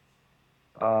polish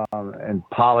and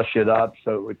polish it up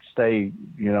so it would stay,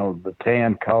 the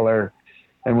tan color.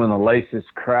 And when the laces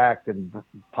cracked and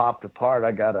popped apart,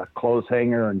 I got a clothes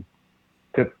hanger and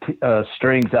took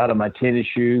strings out of my tennis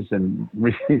shoes and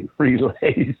relaced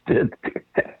it.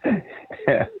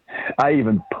 I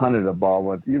even punted a ball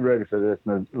once. You ready for this?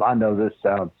 I know this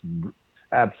sounds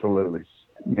absolutely,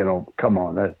 come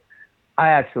on. I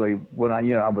actually, when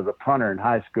I was a punter in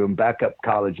high school and backup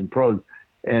college and pros,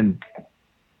 and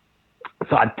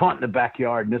so I'd punt in the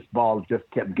backyard, and this ball just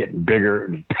kept getting bigger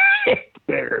and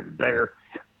bigger and bigger.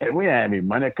 And we didn't have any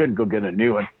money. I couldn't go get a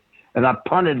new one. And I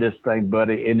punted this thing,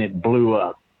 buddy, and it blew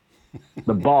up.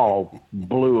 The ball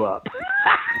blew up.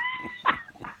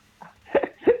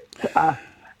 I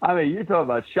mean, you're talking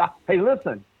about shock. Hey,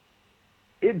 listen,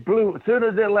 it blew. As soon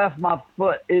as it left my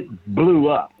foot, it blew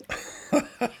up.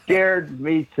 Scared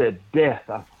me to death.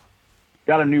 I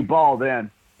got a new ball then.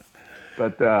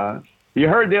 But you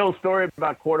heard the old story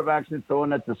about quarterbacks and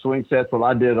throwing at the swing sets? Well,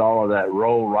 I did all of that.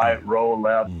 Roll right, roll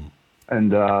left.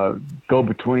 And go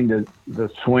between the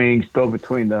swings, throw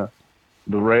between the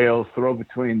rails, throw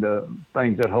between the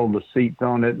things that hold the seats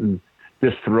on it, and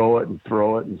just throw it and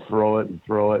throw it and throw it and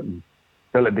throw it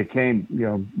until it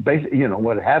became, basically,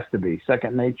 what it has to be,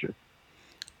 second nature.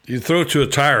 You throw to a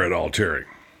tire at all, Terry?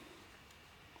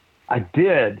 I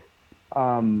did.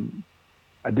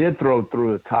 I did throw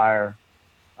through a tire.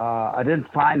 I didn't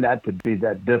find that to be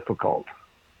that difficult.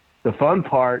 The fun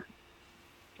part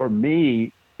for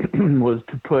me was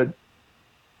to put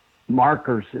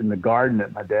markers in the garden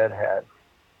that my dad had,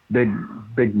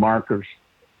 big markers.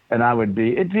 And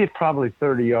it'd be probably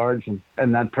 30 yards,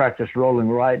 and I'd practice rolling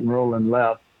right and rolling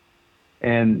left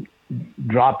and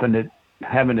dropping it,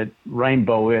 having it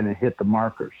rainbow in and hit the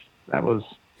markers. That was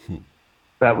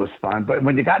fun. But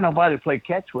when you got nobody to play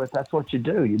catch with, that's what you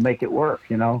do. You make it work,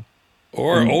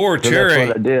 Or so Terry, that's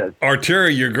what I did. Or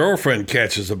Terry, your girlfriend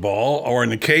catches the ball. Or in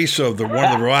the case of one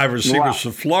of the wide receivers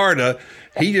from Florida,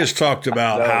 he just talked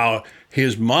about how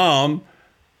his mom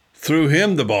threw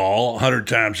him the ball 100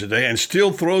 times a day and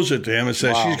still throws it to him and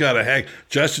says she's got a hack.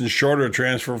 Justin Shorter, a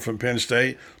transfer from Penn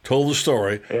State, told the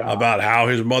story about how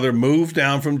his mother moved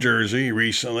down from Jersey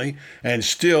recently and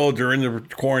still during the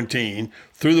quarantine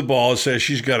threw the ball and says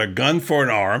she's got a gun for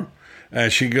an arm.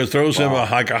 And she throws him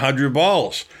like 100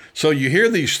 balls. So you hear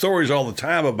these stories all the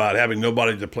time about having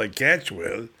nobody to play catch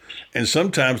with, and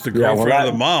sometimes the girlfriend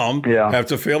or the mom have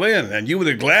to fill in. And you would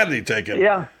have gladly taken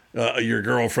your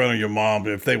girlfriend or your mom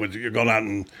if they would go out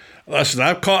and listen.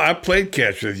 I played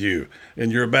catch with you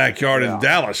in your backyard in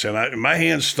Dallas, and my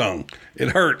hands stung. It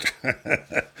hurt.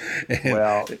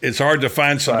 It's hard to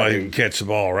find somebody who can catch the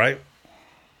ball, right?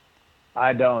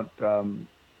 I don't.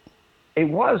 It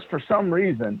was for some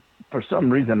reason.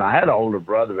 I had an older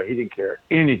brother, but he didn't care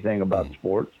anything about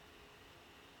sports.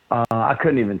 I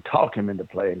couldn't even talk him into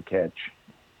playing catch.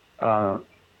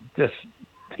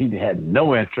 He had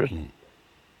no interest.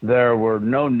 There were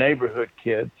no neighborhood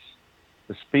kids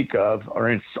to speak of,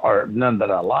 or none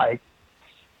that I liked.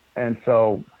 And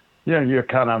so, you're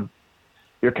kind of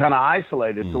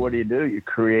isolated. So what do? You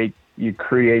create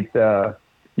the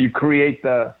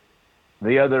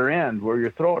other end where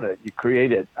you're throwing it. You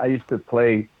create it. I used to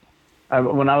play.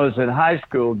 When I was in high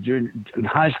school,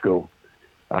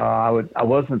 I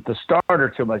wasn't the starter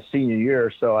till my senior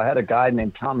year, so I had a guy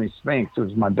named Tommy Spinks who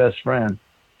was my best friend,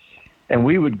 and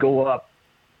we would go up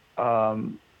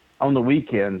on the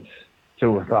weekends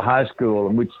to the high school,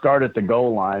 and we'd start at the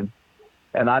goal line,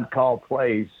 and I'd call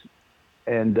plays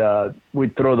and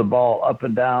we'd throw the ball up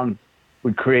and down.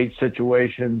 We'd create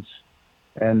situations,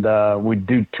 and we'd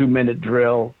do 2-minute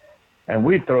drill, and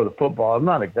we'd throw the football. I'm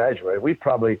not exaggerating. We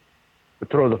probably would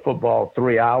throw the football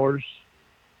 3 hours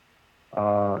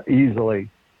easily.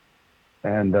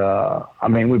 And, I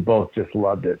mean, we both just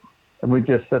loved it. And we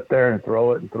just sit there and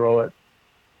throw it.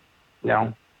 You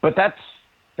know, but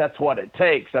that's what it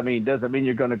takes. I mean, doesn't mean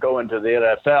you're going to go into the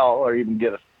NFL or even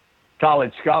get a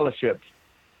college scholarship,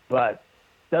 but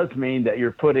does mean that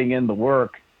you're putting in the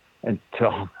work and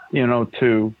to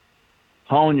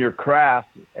hone your craft,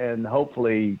 and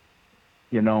hopefully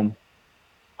you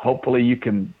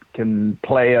can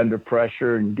play under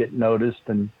pressure and get noticed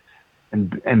and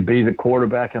be the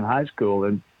quarterback in high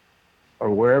school or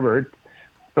wherever.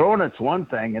 Throwing it's one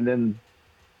thing, and then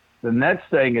the next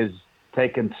thing is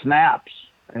taking snaps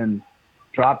and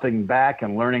dropping back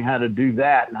and learning how to do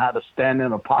that and how to stand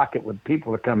in a pocket when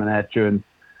people are coming at you. And,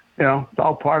 it's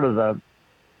all part of the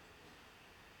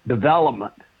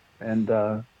development.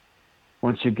 And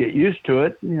once you get used to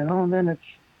it, then it's,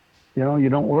 you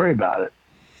don't worry about it,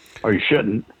 or you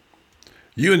shouldn't.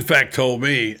 You, in fact, told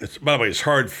me, by the way, it's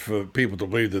hard for people to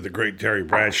believe that the great Terry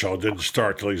Bradshaw didn't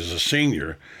start till he was a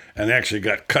senior and actually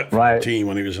got cut from the team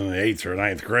when he was in the 8th or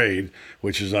 9th grade,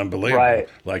 which is unbelievable. Right.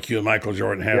 Like you and Michael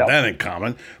Jordan have that in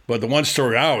common. But the one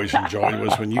story I always enjoyed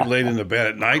was when you laid in the bed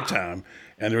at nighttime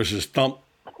and there was this thump,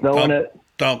 and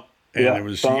it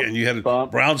was and you had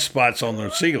brown spots on the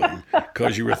ceiling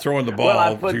because you were throwing the ball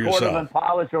I put to yourself. Portland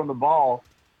polish on the ball.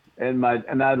 And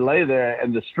I'd lay there,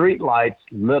 and the street lights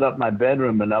lit up my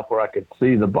bedroom enough where I could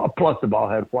see the ball. Plus, the ball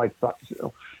had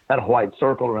a white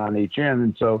circle around each end,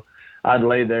 and so I'd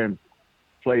lay there and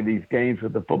play these games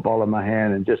with the football in my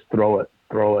hand and just throw it.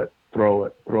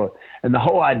 And the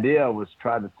whole idea was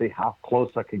try to see how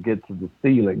close I could get to the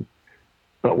ceiling.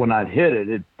 But when I'd hit it,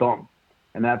 it'd thump.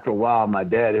 And after a while, my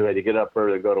dad, who had to get up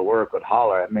early to go to work, would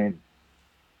holler at me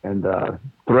and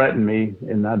threaten me,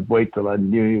 and I'd wait till I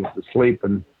knew he was asleep,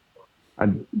 and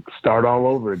I'd start all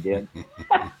over again.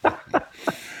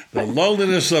 The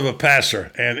loneliness of a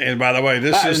passer, and by the way,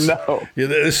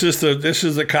 this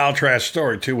is the Kyle Trask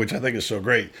story too, which I think is so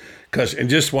great. And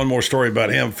just one more story about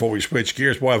him before we switch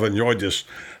gears. Boy, I've enjoyed this.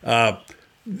 One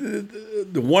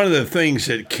of the things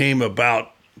that came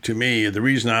about to me, the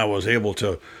reason I was able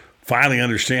to finally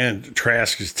understand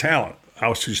Trask's talent, I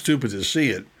was too stupid to see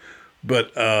it,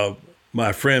 but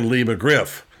my friend Lee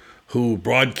McGriff, who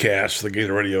broadcasts the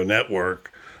Gator Radio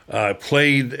Network,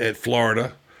 played at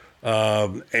Florida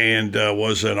and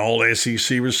was an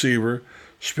all-SEC receiver,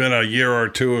 spent a year or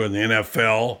two in the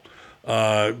NFL,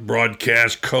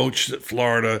 broadcast, coached at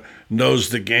Florida, knows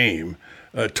the game,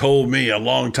 told me a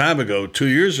long time ago, 2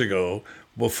 years ago,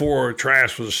 before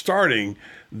Trask was starting,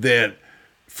 that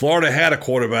Florida had a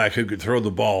quarterback who could throw the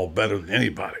ball better than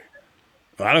anybody.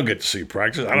 I don't get to see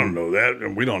practice. I don't know that,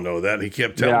 and we don't know that. He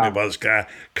kept telling me about this guy,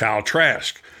 Kyle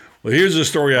Trask. Well, here's the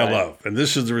story I love, and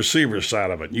this is the receiver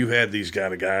side of it. You had these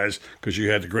kind of guys because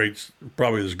you had the great,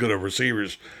 probably as good of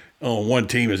receivers on one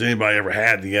team as anybody ever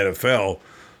had in the NFL,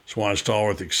 Swan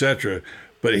Stallworth, etc.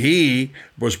 But he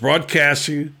was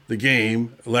broadcasting the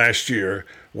game last year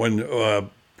when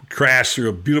Trask threw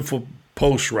a beautiful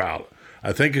post route.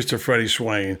 I think it's to Freddie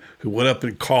Swain, who went up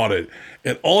and caught it.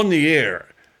 And on the air,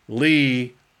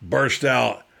 Lee burst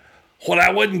out, "What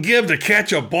I wouldn't give to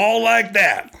catch a ball like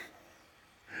that."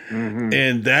 Mm-hmm.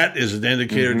 And that is an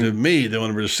indicator to me that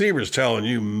when a receiver's telling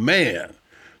you, man,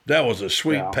 that was a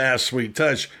sweet pass, sweet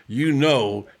touch, you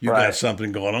got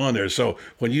something going on there. So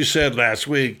when you said last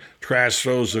week, Trask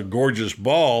throws a gorgeous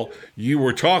ball, you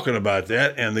were talking about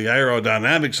that and the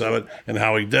aerodynamics of it and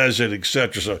how he does it,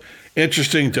 etc. So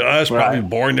interesting to us, probably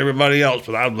boring to everybody else,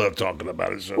 but I love talking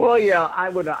about it. So. Well, yeah, I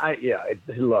would.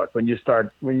 Look, when you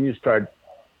start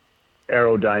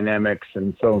aerodynamics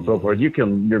and so on and so forth,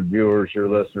 your viewers, your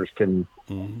listeners can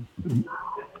tune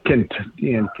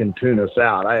us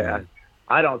out.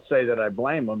 I don't say that I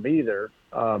blame them either,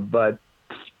 but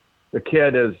the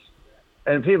kid is,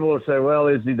 and people will say, well,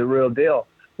 is he the real deal?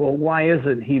 Well, why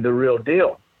isn't he the real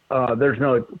deal?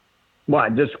 Why?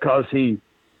 Just because he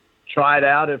tried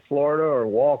out at Florida or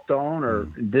walked on or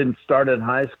didn't start in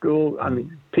high school? I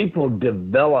mean, people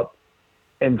develop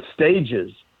in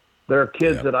stages. There are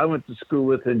kids that I went to school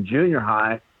with in junior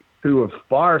high who were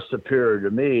far superior to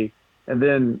me, and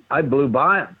then I blew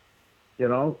by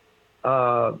them,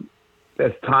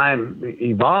 as time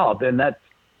evolved, and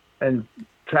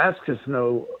Trask is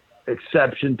no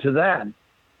exception to that.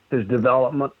 His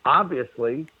development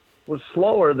obviously was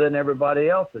slower than everybody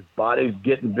else. His body's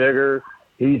getting bigger,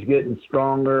 he's getting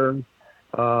stronger,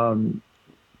 and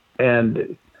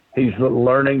he's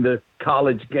learning to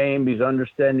college game. He's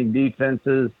understanding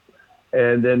defenses.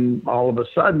 And then all of a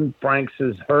sudden, Franks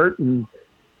is hurt and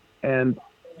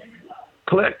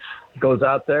clicks, goes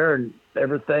out there, and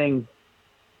everything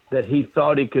that he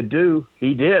thought he could do,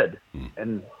 he did.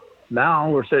 And now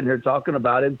we're sitting here talking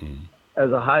about him as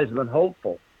a Heisman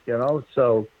hopeful,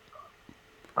 So,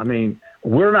 I mean,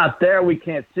 we're not there. We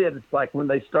can't see it. It's like when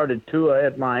they started Tua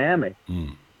at Miami.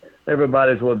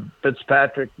 Everybody's,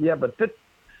 Fitzpatrick. Yeah, but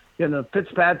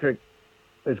Fitzpatrick,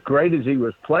 as great as he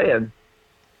was playing,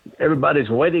 everybody's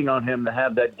waiting on him to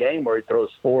have that game where he throws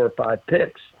 4 or 5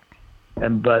 picks.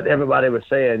 But everybody was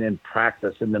saying in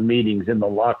practice, in the meetings, in the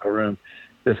locker room,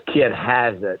 this kid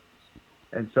has it.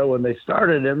 And so when they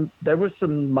started him, there was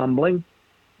some mumbling.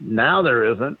 Now there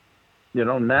isn't.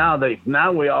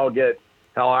 Now we all get,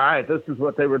 all right, this is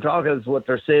what they were talking, this is what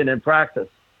they're seeing in practice.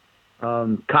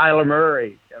 Kyler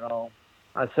Murray,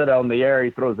 I said on the air,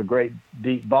 he throws a great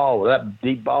deep ball. That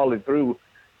deep ball he threw,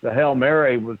 the Hail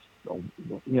Mary was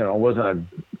a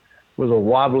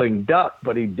wobbling duck,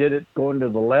 but he did it going to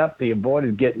the left. He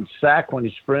avoided getting sacked when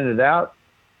he sprinted out.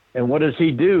 And what does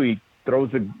he do? He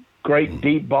throws a great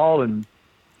deep ball, and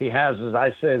he has, as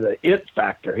I say, the it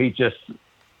factor. He just,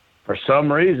 for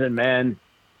some reason, man,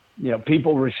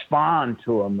 people respond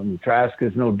to him, and Trask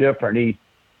is no different. He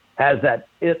has that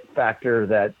it factor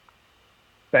that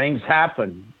things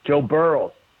happen. Joe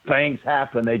Burrow, things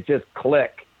happen. They just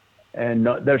click. And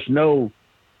there's no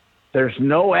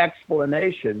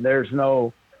explanation. There's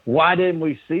no, why didn't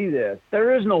we see this?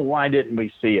 There is no why didn't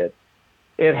we see it.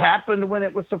 It happened when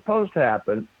it was supposed to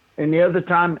happen, and the other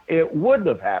time it wouldn't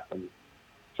have happened.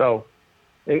 So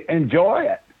enjoy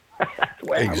it.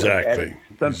 Exactly.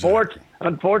 It's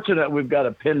unfortunate we've got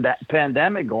a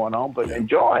pandemic going on, but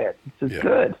enjoy it. It's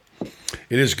good.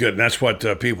 It is good, and that's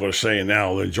what people are saying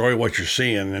now. Enjoy what you're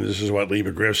seeing, and this is what Lee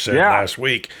McGriff said last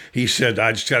week. He said,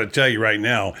 I just got to tell you right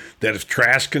now that if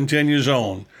Trask continues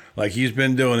on like he's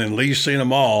been doing, and Lee's seen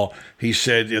them all, he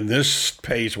said, in this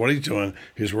pace, what he's doing,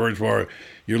 his words were,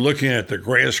 you're looking at the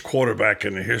greatest quarterback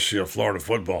in the history of Florida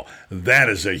football. That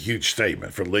is a huge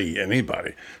statement for Lee,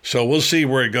 anybody. So we'll see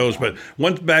where it goes. But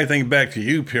one thing back to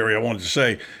you, Perry, I wanted to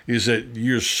say is that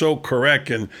you're so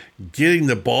correct in getting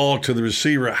the ball to the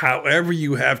receiver however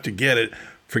you have to get it.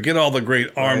 Forget all the great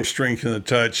arm strength and the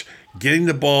touch. Getting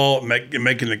the ball,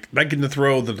 making the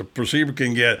throw that the receiver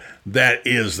can get, that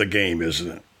is the game,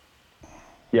 isn't it?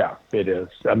 Yeah, it is.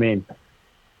 I mean,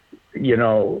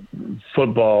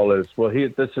 football is,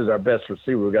 this is our best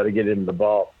receiver. We've got to get him the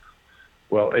ball.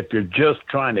 Well, if you're just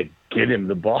trying to get him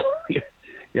the ball,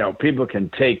 people can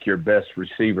take your best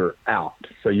receiver out.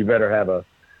 So you better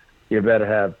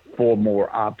have 4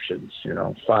 more options.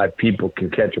 5 people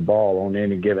can catch a ball on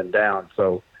any given down.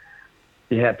 So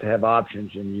you have to have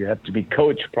options, and you have to be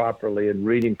coached properly and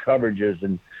reading coverages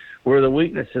and where the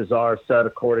weaknesses are set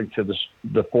according to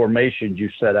the formations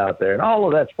you set out there. And all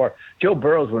of that's part. Joe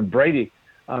Burrows, when Brady,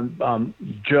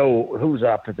 Joe, who's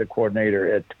opposite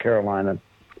coordinator at Carolina,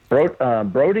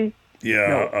 Brody? Yeah.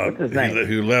 No, what's his name?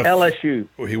 Who left LSU.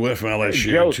 He went from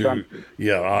LSU Joe to, something.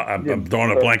 I'm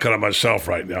throwing a blank on it myself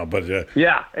right now. But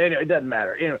yeah, anyway, it doesn't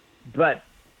matter. But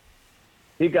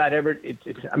he got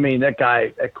that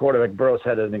guy, that quarterback Burrows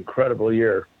had an incredible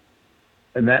year.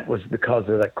 And that was because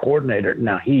of that coordinator.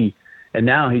 Now he's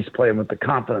playing with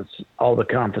all the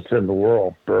confidence in the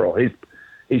world. Burrow,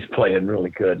 he's playing really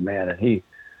good, man, and he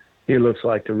looks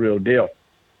like the real deal.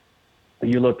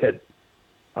 You look at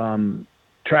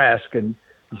Trask, and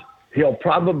he'll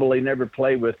probably never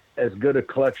play with as good a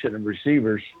collection of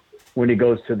receivers when he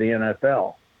goes to the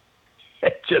NFL.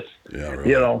 It just,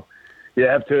 really. You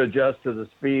have to adjust to the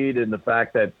speed and the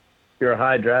fact that you're a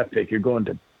high draft pick. You're going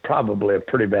to probably a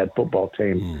pretty bad football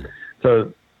team.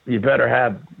 So you better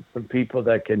have some people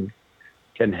that can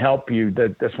help you.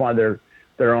 That's why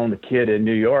they're on the kid in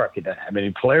New York. He doesn't have any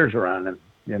players around him.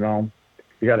 You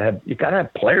gotta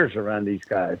have players around these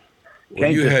guys.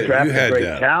 Can't just draft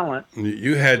great talent.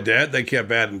 You had that. They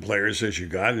kept adding players as you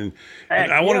got. And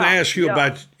I wanted to ask you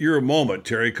about your moment,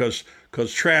 Terry, because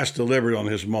Trask delivered on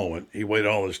his moment. He waited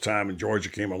all his time, and Georgia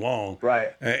came along.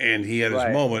 Right. And he had his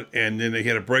moment, and then he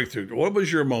had a breakthrough. What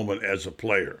was your moment as a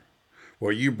player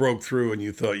where you broke through and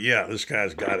you thought, yeah, this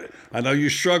guy's got it? I know you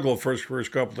struggled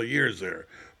first couple of years there,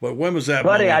 but when was that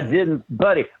moment? I didn't.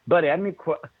 Buddy, let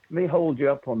me hold you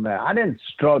up on that. I didn't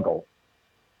struggle.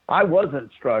 I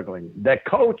wasn't struggling. The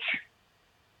coach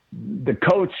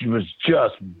was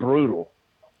just brutal.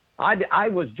 I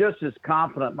was just as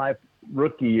confident my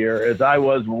rookie year as I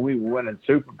was when we were winning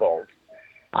Super Bowls.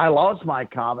 I lost my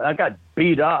confidence. I got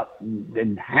beat up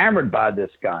and hammered by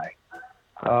this guy.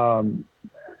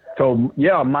 So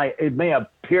yeah, it may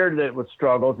appear that it was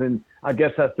struggles, and I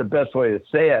guess that's the best way to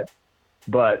say it.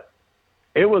 But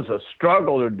it was a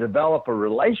struggle to develop a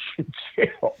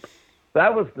relationship.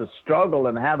 That was the struggle,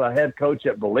 and have a head coach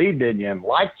that believed in you and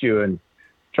liked you and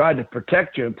tried to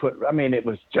protect you and it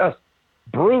was just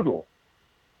brutal.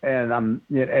 And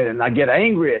I get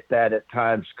angry at that at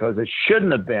times because it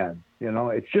shouldn't have been,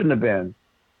 it shouldn't have been.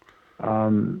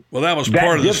 Well, that was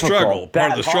part of the struggle.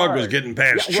 Part of the struggle was getting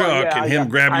past Chuck and him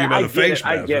grabbing you by the face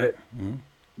mask. I get it. Mm-hmm.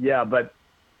 Yeah, but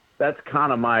that's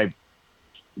kind of my,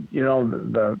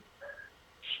 the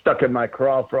stuck in my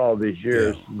craw for all these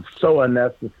years. Yeah. So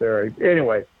unnecessary.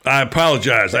 Anyway. I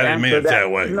apologize. I didn't mean it that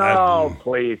way. No,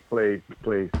 please.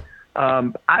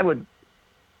 I would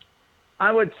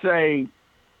say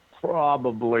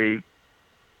probably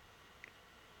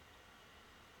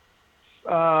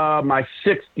my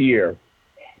 6th year.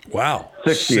 Wow.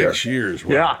 6 years.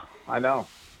 Wow. Yeah, I know.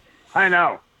 And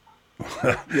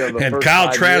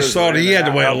Kyle Trask thought he had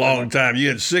to wait a long time. You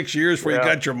had 6 years before you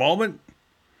got your moment?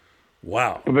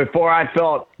 Wow. Before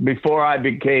I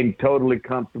became totally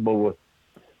comfortable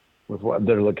with what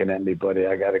they're looking at me, buddy,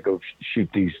 I got to go shoot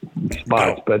these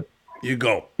spots. Go. But you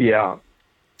go. Yeah.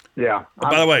 Oh,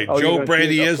 by the way, Joe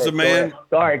Brady is the man.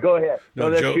 All right, go ahead.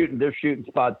 No, they're shooting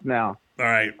spots now. All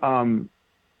right.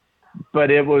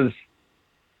 But it was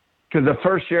because the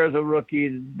first year as a rookie,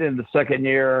 then the second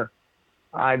year,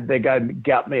 they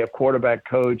got me a quarterback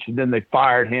coach, and then they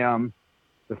fired him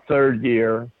the third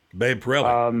year. Babe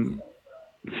Pirelli.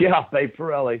 Babe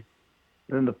Pirelli.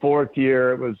 Then the fourth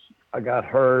year, I got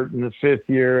hurt. And the fifth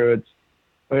year,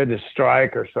 we had to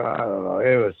strike or something. I don't know.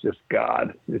 It was just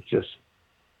God.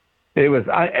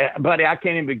 Buddy, I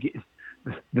can't even get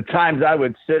the times I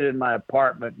would sit in my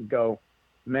apartment and go,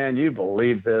 man, you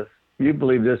believe this? You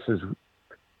believe this is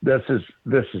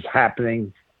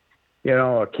happening?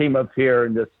 I came up here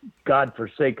in this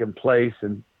godforsaken place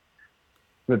and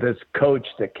with this coach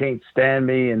that can't stand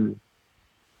me and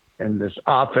this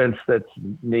offense that's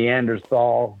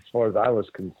Neanderthal as far as I was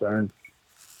concerned.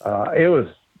 It was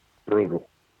brutal,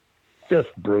 just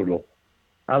brutal.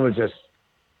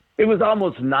 It was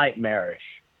almost nightmarish.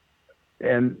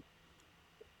 And,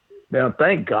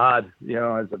 thank God,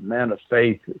 as a man of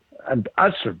faith,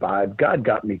 I survived. God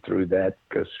got me through that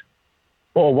because,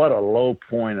 what a low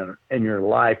point in your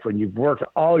life when you've worked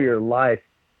all your life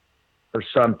for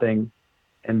something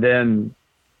and then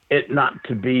it not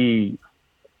to be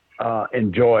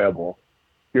enjoyable.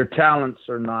 Your talents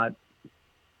are not,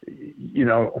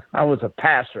 I was a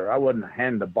passer. I wouldn't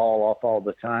hand the ball off all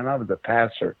the time. I was a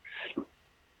passer.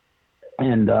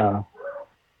 And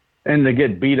to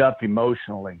get beat up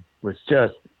emotionally was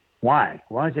just, why?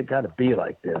 Why's it got to be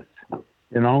like this?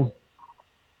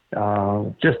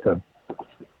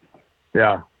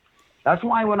 That's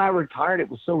why when I retired, it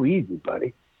was so easy,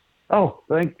 buddy. Oh,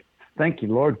 thank you,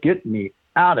 Lord, get me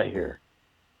out of here.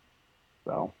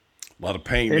 So a lot of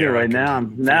pain. Anyway,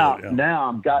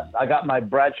 I got my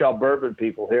Bradshaw bourbon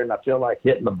people here, and I feel like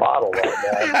hitting the bottle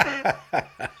right now.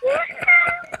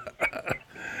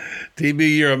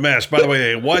 TB, you're a mess. By the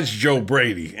way, it was Joe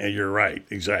Brady, and you're right,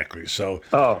 exactly. So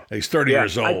he's 30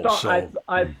 years old.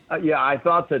 I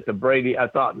thought that the Brady. I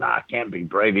thought, it can't be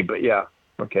Brady, but yeah,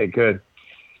 okay, good.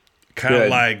 Kind of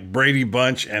like Brady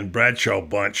Bunch and Bradshaw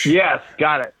Bunch. Yes,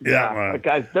 got it. Yeah.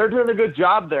 Guys, they're doing a good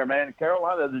job there, man. In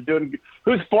Carolina, they're doing.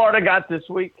 Who's Florida got this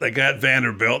week? They got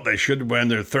Vanderbilt. They should win.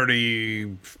 Their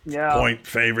 30-point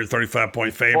favorite,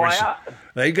 35-point favorites.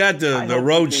 They got the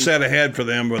road set ahead for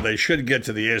them, where they should get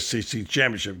to the SEC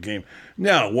championship game.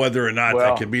 Now, whether or not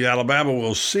they can beat Alabama,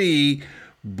 we'll see.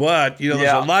 But, there's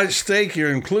a lot at stake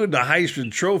here, including the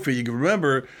Heisman Trophy. You can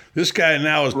remember, this guy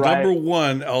now is number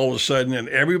one all of a sudden in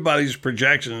everybody's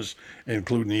projections,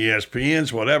 including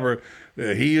ESPN's, whatever.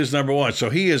 He is number one.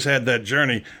 So he has had that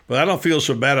journey. But I don't feel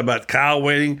so bad about Kyle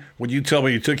waiting. When you tell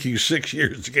me it took you 6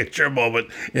 years to get your moment,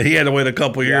 and he had to wait a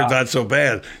couple of years, not so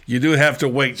bad. You do have to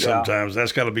wait sometimes.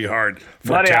 That's got to be hard.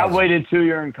 Buddy, I waited 2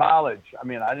 years in college. I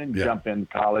didn't jump in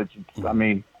college.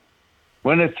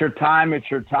 When it's your time,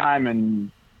 it's your time. And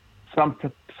some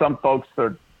folks that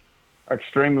are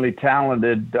extremely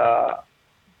talented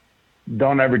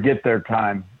don't ever get their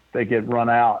time. They get run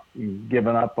out and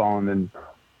given up on. And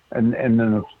in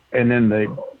the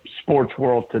sports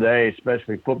world today,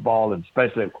 especially football and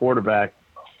especially at quarterback,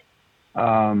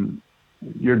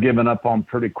 you're given up on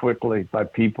pretty quickly by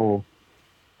people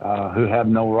who have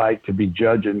no right to be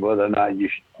judging whether or not you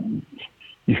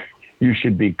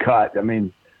should be cut.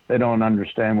 They don't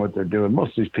understand what they're doing.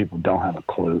 Most of these people don't have a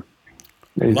clue.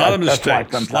 A lot of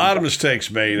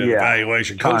mistakes made in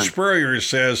evaluation. Coach Spurrier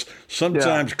says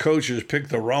sometimes coaches pick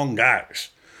the wrong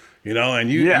guys.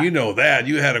 And you know that.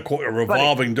 You had a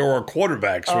revolving door of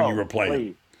quarterbacks when you were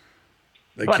playing.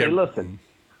 Buddy, listen.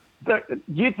 Do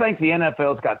you think the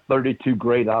NFL's got 32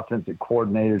 great offensive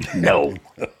coordinators? No.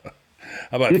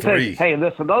 How about 3? Hey,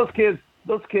 listen, those kids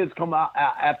come out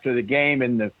after the game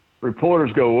and the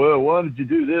reporters go, well, why did you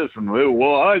do this? And, well,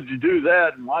 why did you do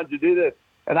that? And why did you do this?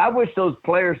 And I wish those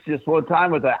players just one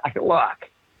time with that. Look,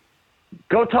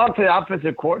 go talk to the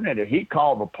offensive coordinator. He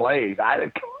called the plays. I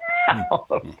didn't call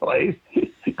the plays.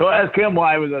 Go ask him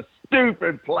why it was a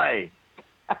stupid play.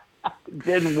 It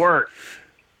didn't work.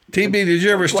 TB, did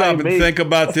you ever stop and think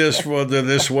about this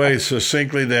this way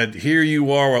succinctly, that here you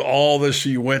are with all this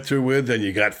you went through with, and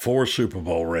you got 4 Super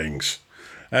Bowl rings?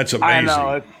 That's amazing.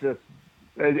 I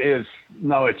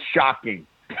know. It's shocking.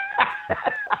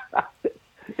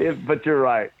 But you're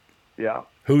right. Yeah.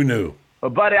 Who knew? But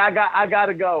buddy, I got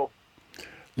to go.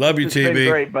 Love you, It's TB. been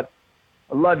great, but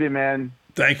I love you, man.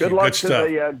 Thank you. Good luck Good to stuff.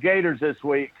 the Gators this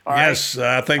week. All yes,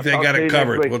 right? I think they I'll got talk to it you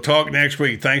covered. next week. We'll talk next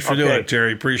week. Thanks for doing it,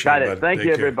 Terry. Appreciate Got it. it. Buddy. Thank Take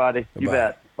you, care. everybody. You Bye-bye.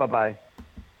 bet. Bye-bye.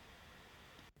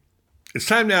 It's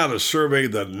time now to survey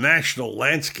the national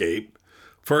landscape.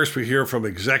 First, we hear from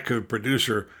executive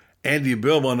producer Andy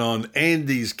Billman on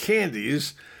Andy's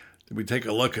Candies. We take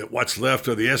a look at what's left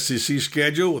of the SEC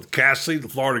schedule with Castley, the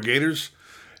Florida Gators,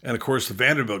 and, of course, the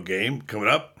Vanderbilt game coming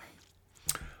up.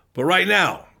 But right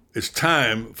now, it's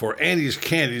time for Andy's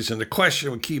Candies, and the question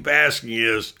we keep asking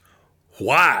is,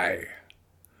 why?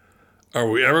 Are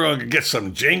we ever going to get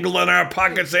some jingle in our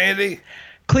pockets, Andy?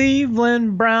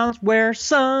 Cleveland Browns wear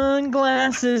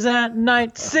sunglasses at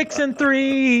night.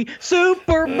 6-3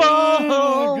 Super Bowl.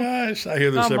 Oh, gosh. I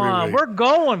hear this every week. We're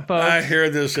going, folks. I hear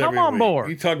this every week. Come on board.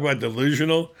 You talk about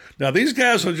delusional. Now, these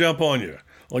guys will jump on you.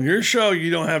 On your show,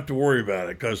 you don't have to worry about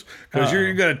it because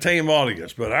you've got a tame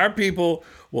audience. But our people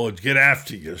will get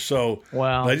after you. So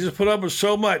they just put up with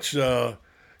so much, Okay,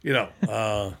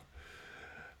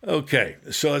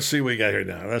 so let's see what we got here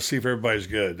now. Let's see if everybody's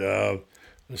good.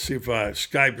 Let's see if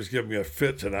Skype is giving me a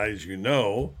fit tonight, as you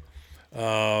know.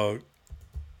 All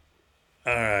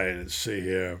right, let's see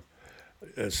here.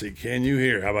 Let's see. Can you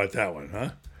hear? How about that one, huh?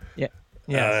 Yeah.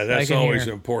 Yes, that's always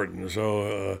important.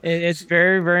 So it's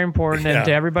very, very important. And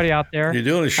to everybody out there, you're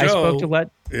doing a show. I spoke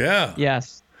to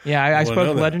Yes. Yeah, I spoke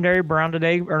to legendary Brown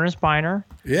today, Ernest Biner.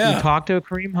 Yeah. We talked to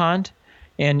Kareem Hunt.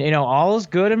 And, all is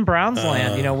good in Browns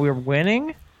land. We're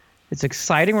winning. It's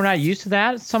exciting. We're not used to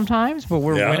that sometimes, but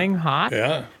we're winning hot.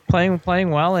 Yeah. Playing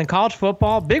well. And college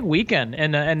football, big weekend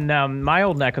in my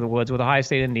old neck of the woods with Ohio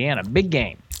State, Indiana. Big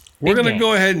game. We're going to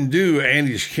go ahead and do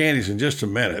Andy's Candies in just a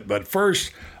minute. But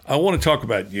first, I want to talk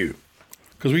about you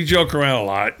because we joke around a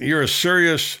lot. You're a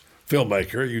serious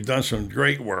filmmaker. You've done some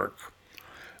great work.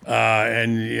 You're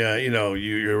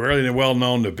really well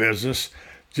known in the business.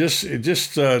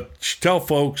 Just tell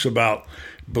folks about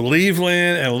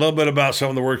Believeland and a little bit about some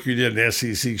of the work you did in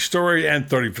SEC Story and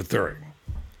 30 for 30.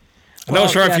 I know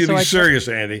it's hard for you to be serious,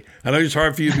 Andy. I know it's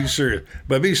hard for you to be serious,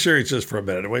 but be serious just for a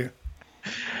minute, will you?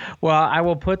 Well, I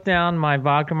will put down my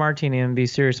vodka martini and be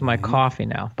serious with my coffee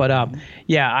now. But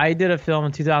I did a film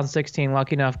in 2016,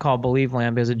 lucky enough, called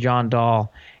Believeland because of John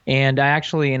Dahl. And I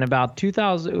actually, in about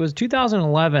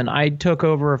 2011, I took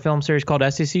over a film series called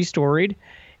SEC Storied.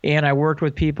 And I worked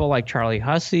with people like Charlie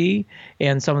Hussey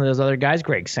and some of those other guys,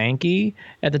 Greg Sankey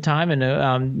at the time,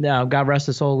 and God rest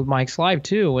his soul, Mike Slive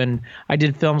too. And I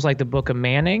did films like The Book of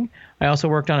Manning. I also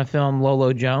worked on a film,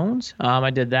 Lolo Jones.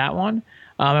 I did that one.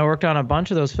 I worked on a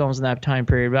bunch of those films in that time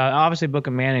period. But obviously, Book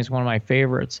of Manning is one of my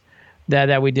favorites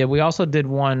that we did. We also did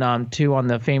one, too, on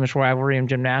the famous rivalry in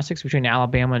gymnastics between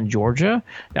Alabama and Georgia.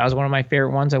 That was one of my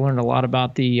favorite ones. I learned a lot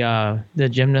about the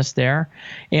gymnasts there.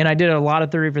 And I did a lot of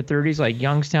 30 for 30s like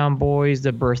Youngstown Boys,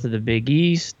 The Birth of the Big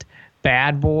East,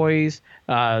 Bad Boys,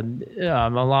 a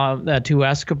lot of Two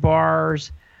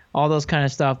Escobars, all those kind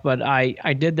of stuff. But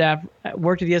I did that,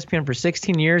 worked at ESPN for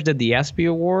 16 years, did the ESPY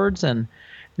Awards, and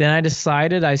then I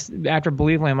decided, after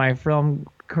Believeland, my film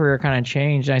career kind of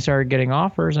changed, and I started getting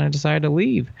offers, and I decided to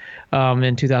leave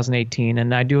in 2018. And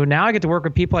now I get to work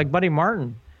with people like Buddy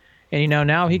Martin, and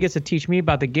now he gets to teach me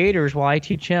about the Gators while I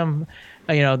teach him,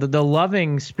 the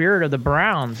loving spirit of the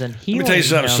Browns. And he. Let me tell you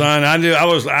something, son. I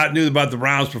knew about the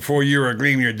Browns before you were a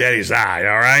gleam in your daddy's eye.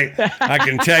 All right, I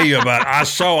can tell you about. I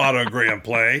saw Otto Graham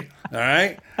play. All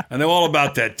right, I know all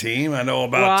about that team. I know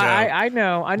about. I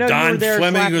know. Don you were there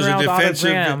Fleming was a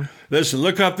defensive. Graham. Listen,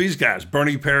 look up these guys: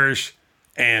 Bernie Parrish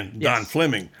and Don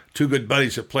Fleming, two good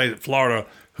buddies that played at Florida,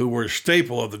 who were a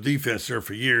staple of the defense there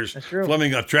for years. That's true.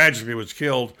 Fleming tragically was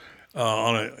killed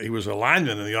he was a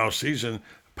lineman in the offseason,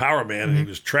 power man, and he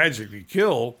was tragically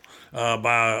killed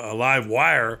by a live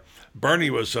wire Bernie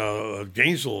was a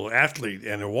Gainesville athlete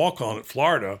and a walk-on at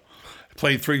Florida.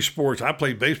 Played 3 sports. I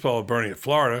played baseball with Bernie at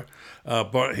Florida,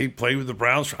 but he played with the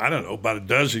Browns for, I don't know, about a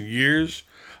dozen years.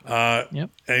 And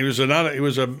he was not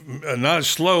as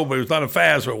slow, but he was not as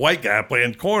fast, but a white guy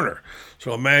playing corner.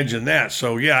 So imagine that.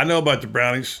 So, yeah, I know about the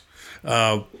Brownies.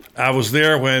 I was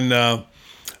there when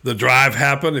the drive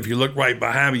happened. If you look right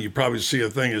behind me, you probably see a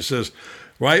thing that says,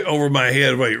 right over my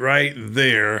head, wait, right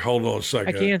there. Hold on a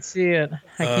second. I can't see it.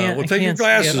 I can't. Well, take your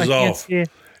glasses off.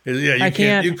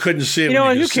 Yeah, you couldn't see it. You know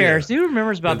what? Who cares? Who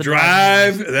remembers about the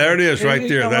drive? There it is, right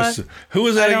there. Who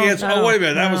was that against? Oh, wait a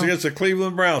minute. That was against the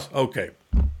Cleveland Browns. Okay.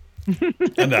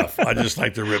 Enough. I just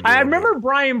like to rip. I remember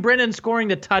Brian Brennan scoring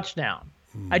the touchdown.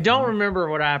 I don't remember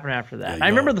what happened after that. Yeah, I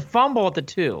remember the fumble at the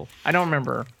 2. I don't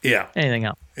remember anything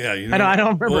else. Yeah, I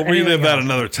don't remember. We'll relive that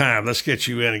another time. Let's get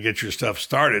you in and get your stuff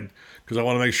started because I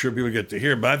want to make sure people get to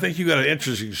hear. But I think you got an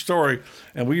interesting story,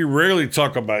 and we rarely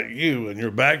talk about you and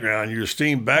your background, your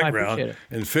esteemed background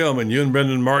in film. And you and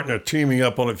Brendan Martin are teaming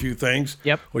up on a few things,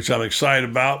 which I'm excited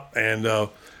about, and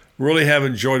really have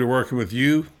enjoyed working with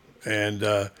you.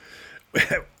 And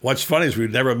what's funny is we've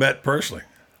never met personally.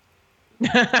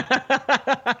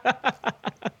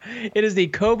 It is the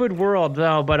COVID world,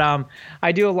 though. But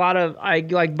I do a lot of,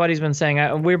 like Buddy's been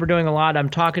saying, we were doing a lot. I'm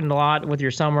talking a lot with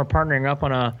your son. We're partnering up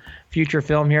on a future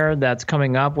film here that's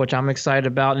coming up, which I'm excited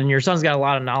about. And your son's got a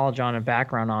lot of knowledge on and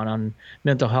background on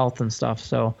mental health and stuff.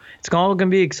 So it's all going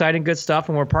to be exciting, good stuff.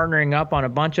 And we're partnering up on a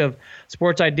bunch of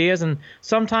sports ideas. And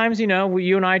sometimes, you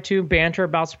and I too banter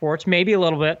about sports, maybe a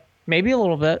little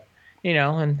bit.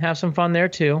 And have some fun there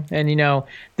too. And,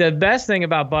 the best thing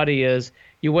about Buddy is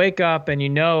you wake up and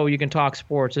you can talk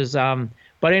sports.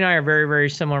 Buddy and I are very, very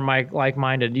similar,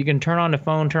 like-minded. You can turn on the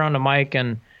phone, turn on the mic,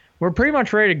 and we're pretty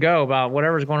much ready to go about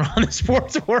whatever's going on in the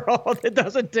sports world. It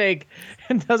doesn't take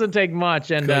much.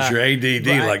 And because you're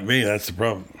ADD like me, that's the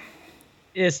problem.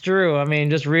 It's true. I mean,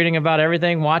 just reading about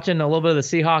everything, watching a little bit of the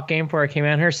Seahawks game before I came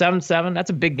in here, 7-7. That's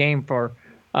a big game for.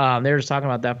 They were just talking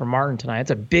about that for Martin tonight.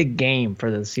 It's a big game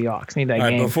for the Seahawks. Need that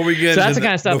game. Before we get that's the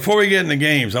kind of stuff. Before we get into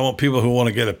games, I want people who want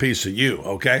to get a piece of you.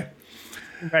 Okay.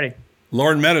 Ready.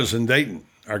 Lauren Meadows in Dayton,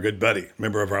 our good buddy,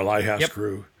 member of our Lighthouse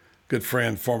crew, good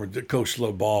friend, former coach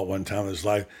low ball at one time in his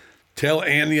life. Tell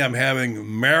Andy I'm having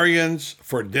Marion's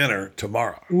for dinner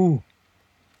tomorrow. Ooh,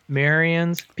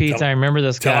 Marion's Pizza. I remember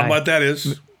this guy. Tell him what that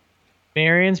is.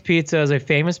 Marion's Pizza is a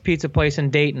famous pizza place in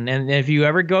Dayton, and if you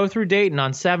ever go through Dayton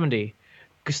on 70.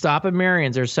 Stop at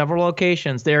Marion's. There's several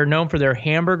locations. They are known for their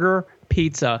hamburger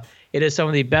pizza. It is some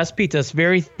of the best pizza. It's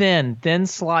very thin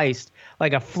sliced,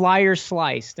 like a flyer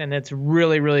sliced, and it's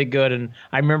really, really good. And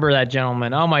I remember that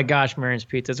gentleman. Oh, my gosh, Marion's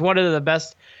Pizza. It's one of the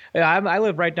best. I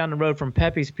live right down the road from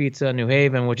Pepe's Pizza in New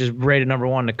Haven, which is rated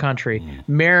 #1 in the country.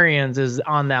 Marion's is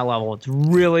on that level. It's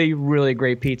really, really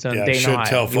great pizza in Dayton, Ohio. I should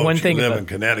tell folks who live in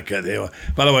Connecticut.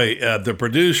 By the way, the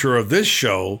producer of this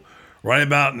show right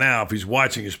about now, if he's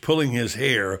watching, is pulling his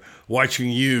hair, watching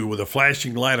you with a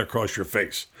flashing light across your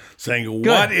face, saying,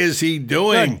 what is he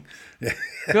doing?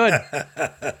 Good.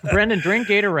 Brendan, drink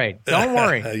Gatorade. Don't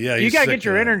worry. You got to get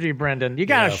your energy, Brendan. You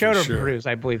got a show to produce,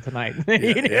 I believe, tonight. Well,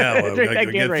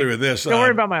 get through this. Don't worry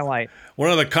about my light.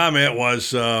 One other comment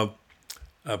was, I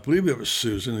believe it was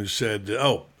Susan who said,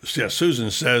 Susan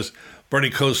says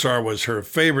Bernie Kosar was her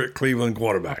favorite Cleveland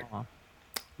quarterback.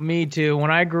 Me too.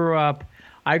 When I grew up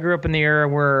in the era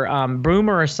where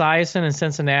Boomer Esiason in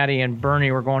Cincinnati and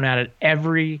Bernie were going at it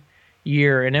every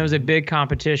year, and it was a big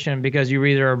competition because you were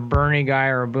either a Bernie guy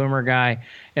or a Boomer guy.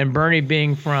 And Bernie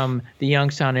being from the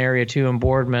Youngstown area too, in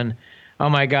Boardman, oh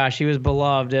my gosh, he was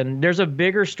beloved. And there's a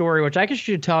bigger story which I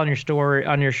should tell on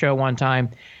your show one time.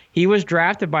 He was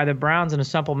drafted by the Browns in a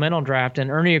supplemental draft,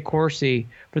 and Ernie Accorsi,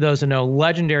 for those who know,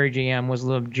 legendary GM, was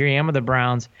the GM of the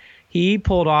Browns. He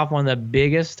pulled off one of the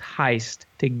biggest heists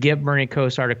to get Bernie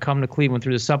Kosar to come to Cleveland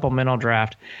through the supplemental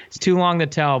draft. It's too long to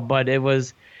tell, but he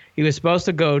was supposed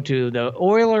to go to the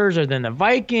Oilers or then the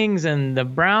Vikings, and the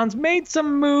Browns made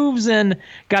some moves and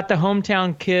got the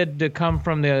hometown kid to come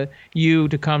from the U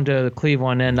to come to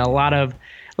Cleveland. And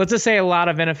let's just say a lot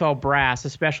of NFL brass,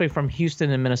 especially from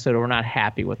Houston and Minnesota, were not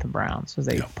happy with the Browns as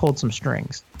they pulled some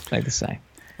strings, like to say.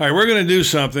 All right, we're going to do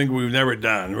something we've never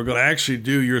done. We're going to actually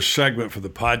do your segment for the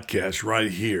podcast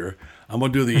right here. I'm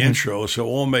going to do the intro, so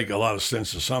it won't make a lot of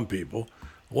sense to some people.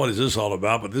 What is this all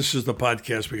about? But this is the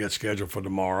podcast we got scheduled for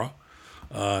tomorrow,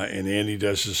 and Andy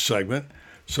does his segment.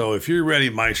 So if you're ready,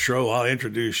 Maestro, I'll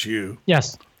introduce you.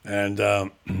 Yes. And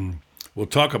we'll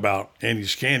talk about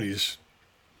Andy's Candies.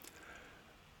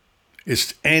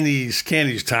 It's Andy's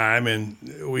Candies time, and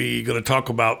we're going to talk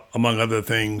about, among other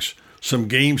things, some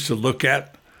games to look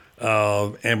at.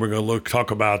 And we're going to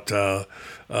talk about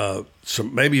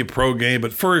maybe a pro game.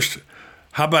 But first,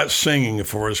 how about singing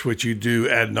for us, which you do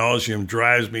ad nauseum,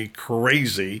 drives me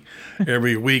crazy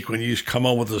every week when you come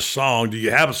on with a song. Do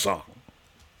you have a song?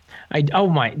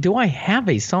 Do I have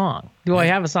a song? I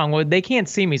have a song? Well, they can't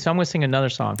see me, so I'm going to sing another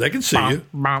song. They can see you.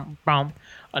 Bum, bum.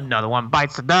 Another one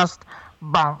bites the dust.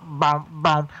 Bum, bum,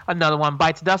 bum. Another one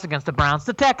bites the dust against the Browns.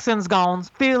 The Texans gone.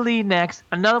 Philly next.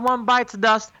 Another one bites the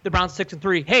dust. The Browns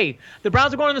 6-3. Hey, the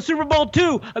Browns are going to the Super Bowl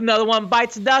too. Another one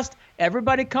bites the dust.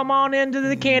 Everybody come on into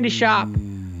the candy shop.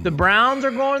 The Browns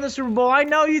are going to the Super Bowl. I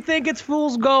know you think it's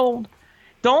fool's gold.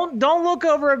 Don't look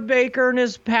over at Baker and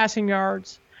his passing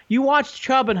yards. You watch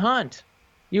Chubb and Hunt.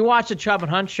 You watch the Chubb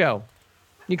and Hunt show.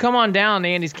 You come on down to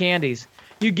Andy's Candies.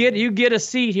 You get a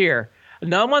seat here.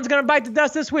 No one's going to bite the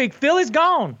dust this week. Philly's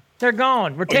gone. They're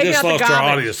gone. We're taking out the garbage. We just lost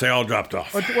our audience. They all dropped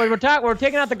off. We're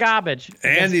taking out the garbage.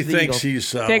 Andy thinks he's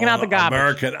taking out the garbage.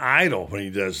 American Idol when he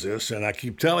does this, and I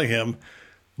keep telling him,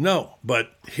 no,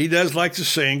 but he does like to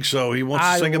sing, so he wants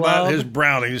to sing about his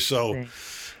brownies. So, all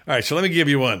right, so let me give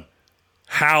you one.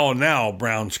 How now,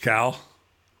 Browns cow?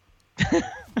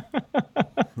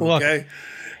 Okay.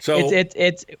 So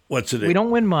it's what's it? We don't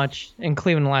win much in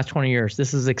Cleveland in the last 20 years.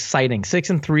 This is exciting.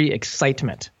 6-3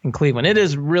 excitement in Cleveland. It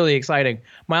is really exciting.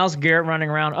 Myles Garrett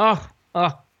running around. Oh,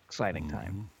 exciting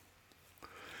time.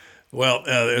 Well,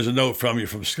 there's a note from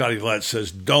Scotty Lett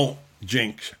says, "Don't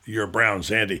jinx your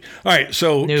Browns, Andy." All right,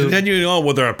 so continuing on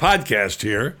with our podcast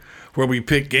here, where we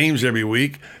pick games every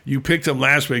week. You picked them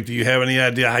last week. Do you have any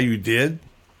idea how you did?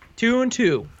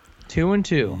 2-2. 2-2.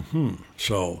 Mm-hmm.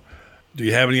 So. Do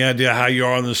you have any idea how you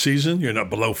are on the season? You're not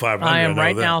below 500. I am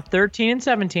right now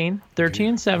 13-17.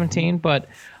 13-17, but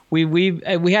we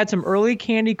had some early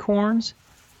candy corns,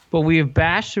 but we've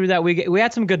bashed through that. We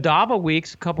had some Godava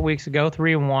weeks a couple weeks ago,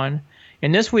 3-1,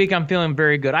 and this week I'm feeling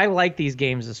very good. I like these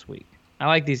games this week. I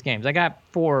like these games. I got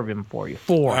 4 of them for you.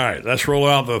 4. All right, let's roll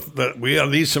out we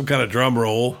need some kind of drum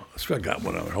roll. I got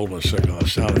one of them. Hold on a second on the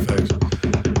sound effects.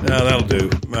 No, that'll do.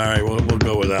 All right, we'll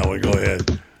go with that one. Go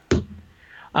ahead.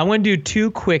 I want to do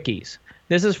 2 quickies.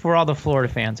 This is for all the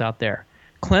Florida fans out there.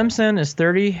 Clemson is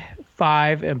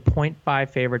 35.5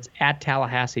 favorites at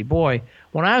Tallahassee. Boy,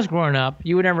 when I was growing up,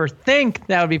 you would never think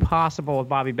that would be possible with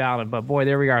Bobby Bowden. But, boy,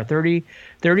 there we are,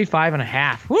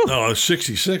 35.5. Woo! No,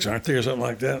 66, aren't they, or something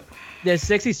like that? Yeah,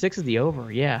 66 is the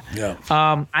over, yeah. Yeah.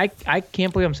 I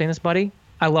can't believe I'm saying this, buddy.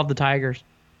 I love the Tigers.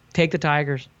 Take the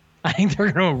Tigers. I think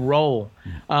they're going to roll.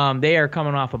 They are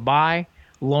coming off a bye.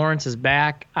 Lawrence is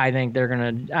back. I think they're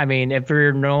going to – I mean, if you're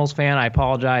a Knowles fan, I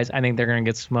apologize. I think they're going to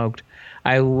get smoked.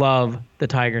 I love the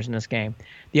Tigers in this game.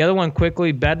 The other one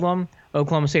quickly, Bedlam,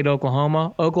 Oklahoma State,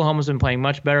 Oklahoma. Oklahoma's been playing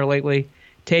much better lately.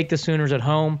 Take the Sooners at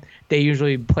home. They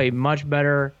usually play much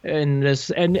better in this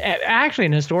 – and actually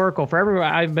in historical, for everywhere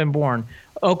I've been born,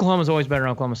 Oklahoma's always better than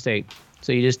Oklahoma State.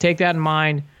 So you just take that in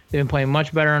mind. They've been playing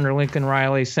much better under Lincoln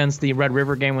Riley since the Red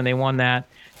River game when they won that.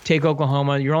 Take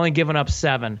Oklahoma. You're only giving up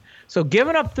 7. So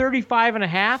giving up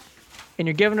 35.5, and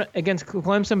you're giving it against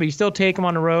Clemson, but you still take them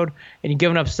on the road, and you're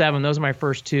giving up 7. Those are my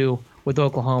first 2 with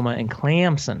Oklahoma and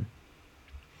Clemson.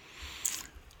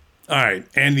 All right,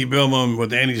 Andy Billman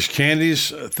with Andy's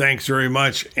Candies. Thanks very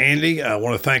much, Andy. I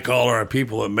want to thank all our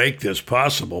people that make this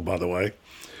possible, by the way.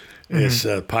 It's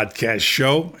a podcast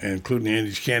show, including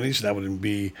Andy's Candies. That would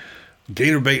be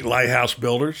Gatorbait Lighthouse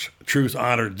Builders, Truth,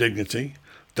 Honor, Dignity,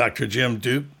 Dr. Jim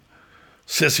Duke,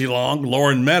 Sissy Long,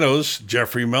 Lauren Meadows,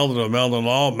 Jeffrey Meldon of Meldon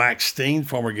Law, Max Steen,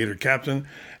 former Gator captain,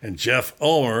 and Jeff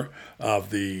Ulmer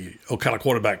of the Ocala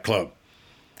Quarterback Club.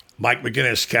 Mike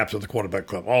McGinnis, captain of the Quarterback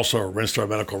Club. Also, Rinstar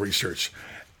Medical Research.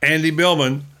 Andy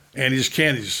Billman, Andy's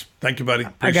Candies. Thank you, buddy.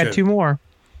 Appreciate I got 2 more.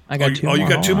 I got 2 more. Oh, you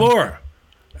got 2 more?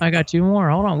 I got 2 more.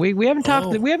 Hold on. We haven't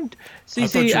talked. We haven't.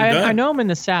 See, I know I'm in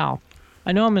the South.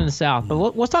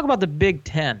 But let's talk about the Big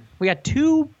Ten. We got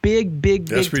 2 big Big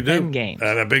Ten games.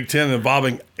 And a Big Ten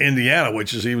involving Indiana,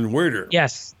 which is even weirder.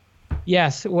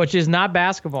 Yes, which is not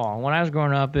basketball. When I was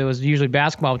growing up, it was usually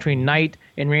basketball between Knight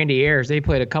and Randy Ayers. They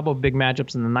played a couple of big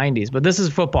matchups in the 90s, but this is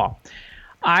football.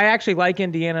 I actually like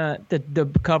Indiana to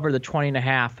cover the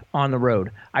 20.5 on the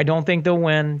road. I don't think they'll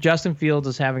win. Justin Fields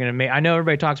is having an amazing – I know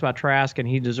everybody talks about Trask, and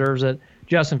he deserves it.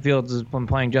 Justin Fields has been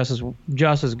playing just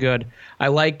as good. I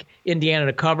like Indiana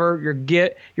to cover. You're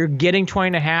getting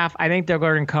 20.5. I think they're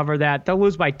going to cover that. They'll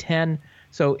lose by 10.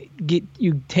 So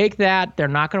you take that. They're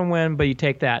not going to win, but you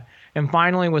take that. And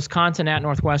finally, Wisconsin at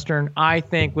Northwestern. I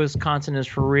think Wisconsin is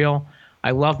for real.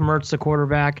 I love Mertz, the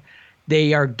quarterback.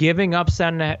 They are giving up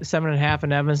 7.5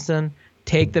 in Evanston.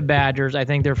 Take the Badgers. I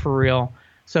think they're for real.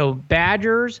 So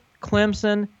Badgers,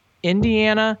 Clemson,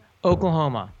 Indiana,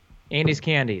 Oklahoma. Andy's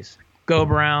Candies. Go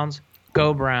Browns.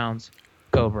 Go Browns.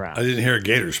 Go Browns. I didn't hear a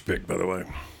Gators pick, by the way.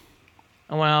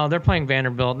 Well, they're playing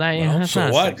Vanderbilt. That's so not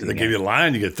a what? sexy They give game. you a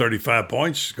line, you get 35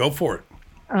 points. Go for it.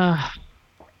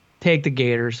 Take the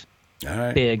Gators. All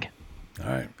right. Big. All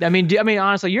right. I mean,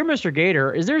 honestly, you're Mr.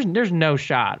 Gator. There's no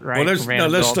shot, right? Well, for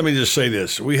Vanderbilt. let me just say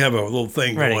this. We have a little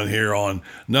thing Ready. going here on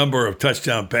number of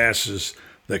touchdown passes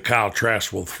that Kyle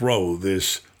Trask will throw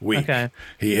this week. Okay.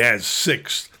 He has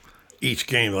 6 each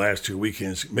game the last 2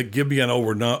 weekends. Give me an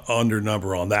under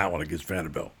number on that one against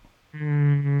Vanderbilt.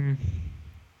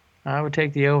 I would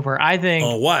take the over. I think.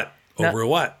 On what? Over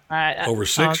what? Over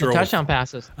 6 the or touchdown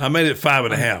passes. I made it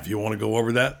 5.5. You want to go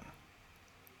over that?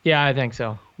 Yeah, I think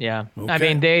so. Yeah. I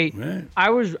Okay. mean,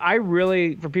 I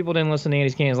really, for people who didn't listen to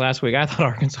Andy's Candies last week, I thought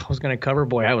Arkansas was going to cover.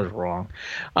 Boy, I was wrong.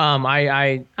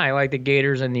 I like the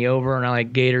Gators and the over, and I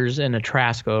like Gators and the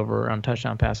Trask over on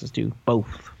touchdown passes too.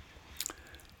 Both.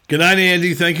 Good night,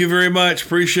 Andy. Thank you very much.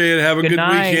 Appreciate it. Have a good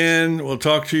night. weekend. We'll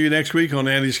talk to you next week on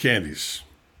Andy's Candies.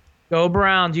 Go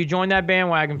Browns. You join that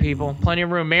bandwagon, people. Plenty of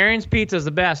room. Marion's Pizza is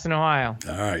the best in Ohio.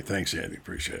 All right. Thanks, Andy.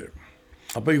 Appreciate it.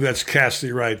 I believe that's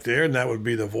Cassidy right there, and that would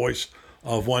be the voice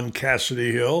of one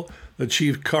Cassidy Hill, the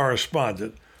chief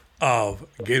correspondent of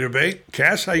Gator Bait.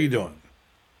 Cass, how you doing?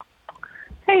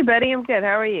 Hey, buddy. I'm good.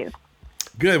 How are you?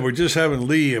 Good. We're just having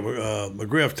Lee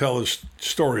McGriff tell his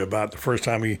story about the first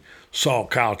time he saw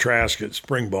Kyle Trask at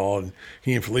spring ball, and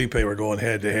he and Felipe were going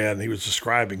head-to-head, and he was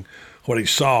describing what he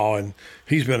saw, and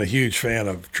he's been a huge fan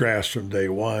of Trask from day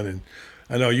one. And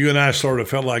I know you and I sort of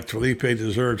felt like Felipe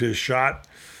deserved his shot,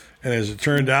 and as it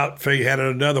turned out, fate had it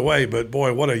another way. But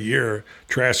boy, what a year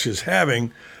Trask is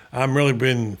having.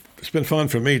 It's been fun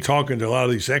for me talking to a lot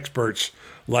of these experts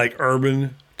like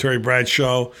Urban, Terry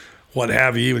Bradshaw, what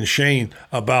have you, even Shane,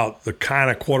 about the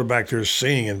kind of quarterback they're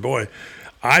seeing. And boy,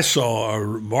 I saw a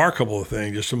remarkable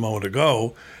thing just a moment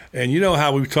ago. And you know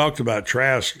how we've talked about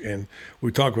Trask, and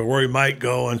we talked about where he might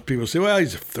go, and people say, well,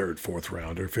 he's a 3rd, 4th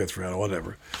rounder, 5th rounder,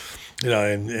 whatever.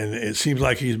 And it seems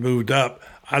like he's moved up.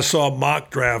 I saw a mock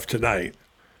draft tonight.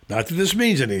 Not that this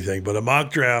means anything, but a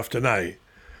mock draft tonight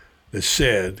that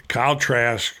said Kyle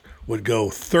Trask would go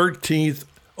 13th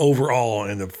overall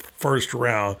in the first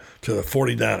round to the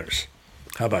 49ers.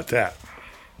 How about that?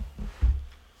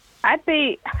 I'd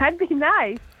be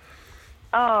nice.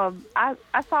 I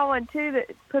saw one too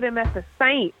that put him at the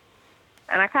Saints,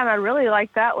 and I kind of really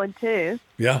like that one too.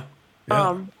 Yeah.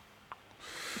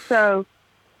 So.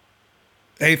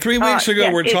 Hey, 3 weeks ago,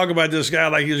 yeah, we're talking about this guy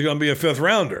like he was going to be a 5th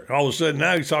rounder. All of a sudden,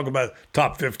 now he's talking about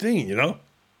top 15, you know?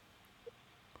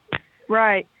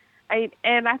 Right.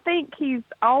 And I think he's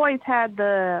always had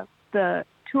the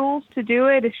tools to do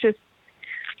it. It's just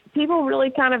people really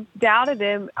kind of doubted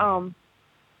him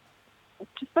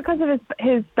just because of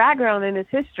his background and his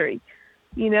history.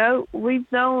 You know, we've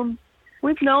known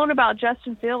about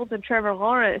Justin Fields and Trevor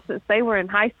Lawrence since they were in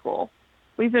high school.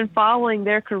 We've been following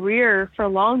their career for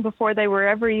long before they were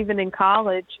ever even in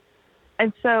college.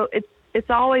 And so it's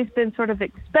always been sort of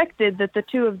expected that the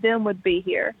two of them would be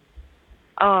here.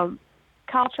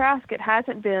 Kyle Trask, it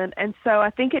hasn't been. And so I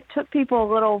think it took people a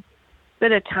little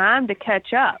bit of time to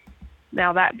catch up.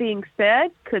 Now, that being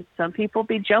said, could some people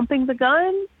be jumping the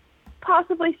gun?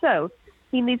 Possibly so.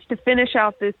 He needs to finish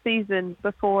out this season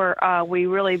before we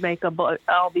really make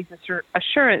all these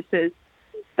assurances.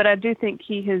 But I do think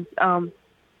he has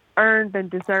earned and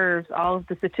deserves all of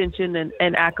this attention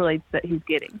and accolades that he's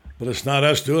getting. But it's not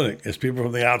us doing it. It's people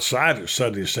from the outside that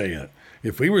suddenly saying it.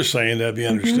 If we were saying that'd be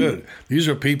understood. These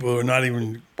are people who are not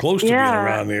even close to being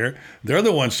around here. They're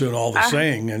the ones doing all the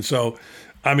saying. And so,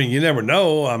 I mean, you never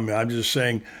know. I'm just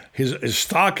saying his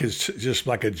stock is just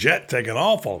like a jet taking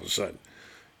off all of a sudden.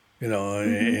 You know,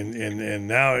 and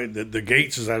now the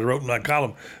gates, as I wrote in my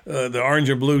column, the orange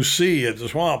and blue sea at the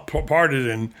swamp parted,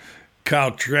 and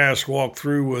Kyle Trask walked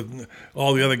through with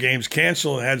all the other games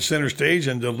canceled and had center stage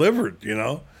and delivered, you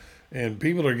know. And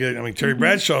people are getting, I mean, Terry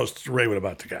Bradshaw's raving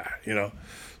about the guy, you know.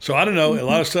 So I don't know, a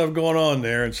lot of stuff going on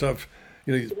there and stuff.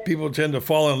 You know, people tend to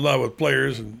fall in love with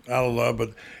players and out of love,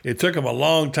 but it took them a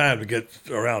long time to get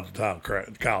around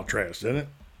to Kyle Trask, didn't it?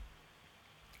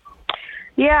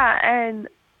 Yeah, and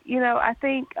you know, I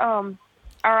think, or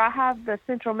I have the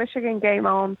Central Michigan game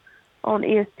on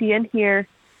ESPN here,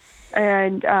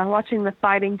 and watching the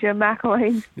Fighting Jim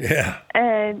McElwain. Yeah.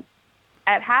 And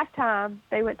at halftime,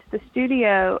 they went to the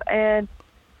studio, and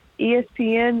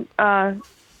ESPN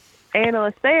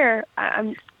analyst there,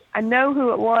 I know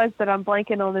who it was, but I'm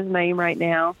blanking on his name right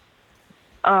now.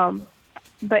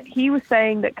 But he was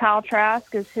saying that Kyle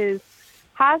Trask is his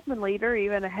Heisman leader,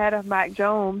 even ahead of Mac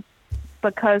Jones,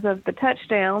 because of the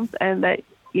touchdowns, and that,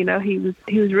 you know, he was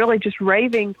really just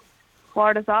raving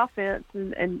Florida's offense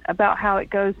and about how it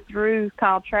goes through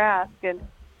Kyle Trask. And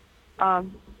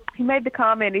he made the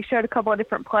comment. He showed a couple of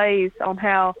different plays on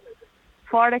how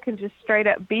Florida can just straight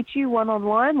up beat you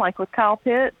one-on-one, like with Kyle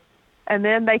Pitts, and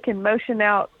then they can motion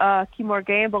out Keymore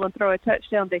Gamble and throw a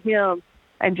touchdown to him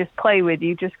and just play with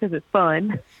you just because it's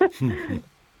fun.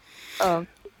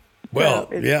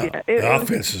 The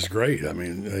offense is great. I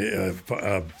mean,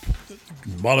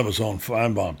 one of us on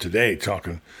Feinbaum today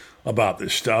talking about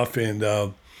this stuff, and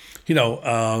he's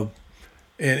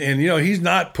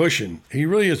not pushing. He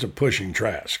really isn't pushing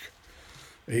Trask.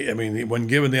 When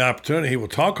given the opportunity, he will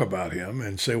talk about him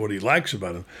and say what he likes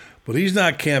about him. But he's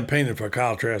not campaigning for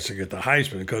Kyle Trask to get the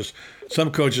Heisman, because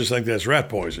some coaches think that's rat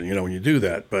poison, when you do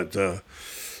that. But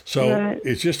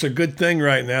It's just a good thing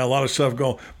right now. A lot of stuff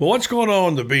going. Well, what's going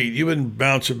on the beat? You've been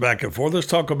bouncing back and forth. Let's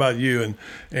talk about you.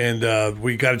 And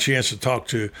we got a chance to talk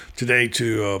today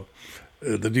to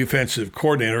the defensive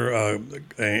coordinator,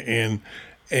 and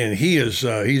he's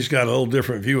got a little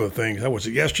different view of things. How was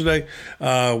it yesterday?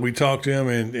 We talked to him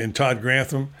and Todd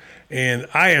Grantham, and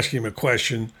I asked him a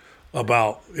question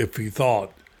about if he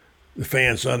thought the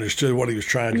fans understood what he was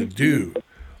trying to do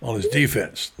on his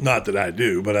defense. Not that I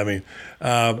do, but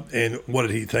and what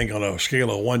did he think on a scale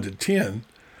of 1 to 10?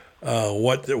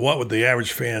 What would the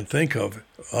average fan think of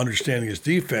understanding his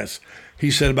defense? He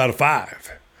said about a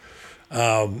 5.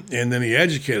 And then he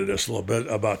educated us a little bit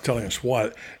about telling us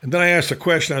what. And then I asked a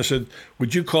question. I said,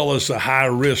 would you call us a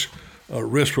high-risk,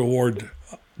 risk-reward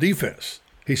defense?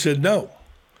 He said no.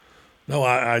 No,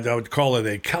 I would call it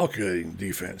a calculating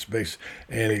defense.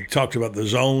 And he talked about the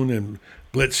zone and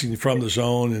blitzing from the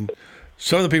zone. And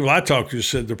some of the people I talked to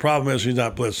said the problem is he's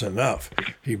not blitzing enough.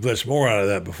 He blitzed more out of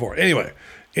that before. Anyway,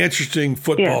 interesting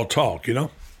football talk,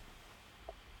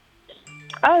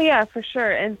 Oh, yeah, for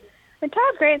sure. And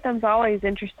Todd Grantham's always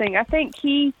interesting. I think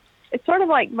it's sort of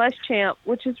like Muschamp,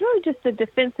 which is really just a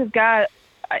defensive guy.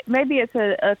 Maybe it's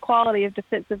a quality of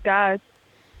defensive guys.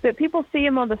 But people see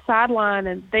him on the sideline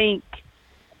and think,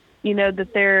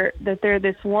 that they're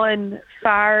this one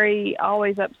fiery,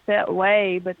 always upset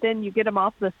way. But then you get them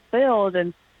off the field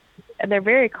and they're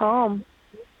very calm.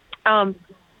 I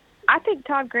think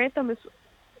Todd Grantham is,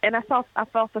 and I felt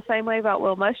the same way about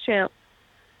Will Muschamp,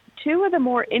 two of the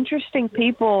more interesting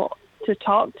people to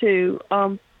talk to,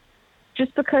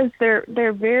 just because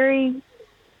they're very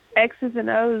X's and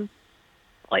O's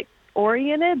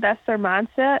oriented. That's their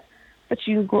mindset. But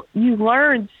you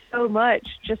learn so much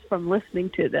just from listening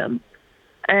to them.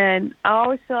 And I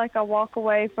always feel like I walk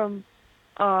away from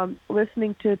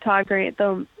listening to Todd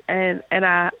Grantham and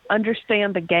I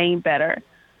understand the game better.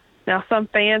 Now, some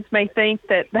fans may think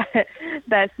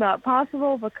that's not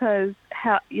possible because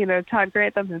Todd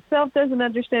Grantham himself doesn't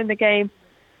understand the game,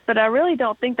 but I really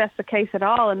don't think that's the case at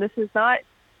all. And this is not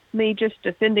me just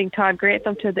defending Todd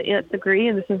Grantham to the nth degree,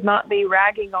 and this is not me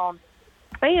ragging on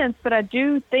fans, but I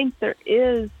do think there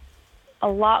is a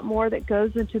lot more that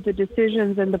goes into the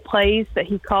decisions and the plays that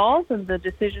he calls and the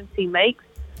decisions he makes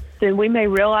than we may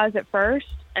realize at first.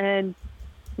 And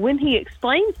when he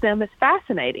explains them, it's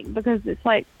fascinating because it's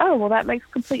like, oh, well, that makes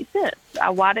complete sense.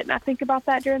 Why didn't I think about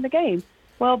that during the game?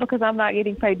 Well, because I'm not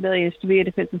getting paid millions to be a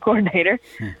defensive coordinator.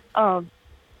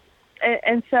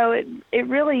 And so it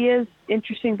really is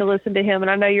interesting to listen to him.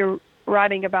 And I know you're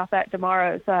writing about that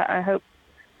tomorrow, so I hope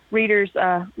readers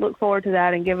look forward to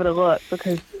that and give it a look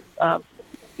because,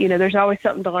 there's always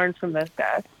something to learn from those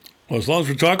guys. Well, as long as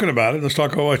we're talking about it, let's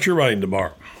talk about what you're writing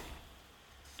tomorrow.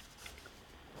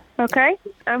 Okay.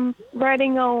 I'm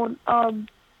writing on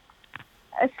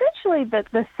essentially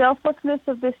the selflessness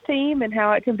of this team and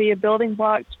how it can be a building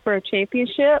block for a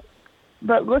championship,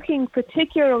 but looking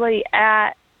particularly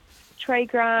at Trey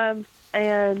Grimes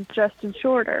and Justin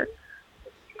Shorter.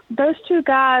 Those two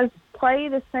guys play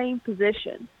the same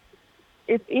position.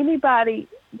 If anybody,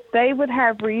 they would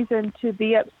have reason to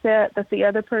be upset that the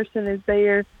other person is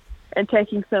there and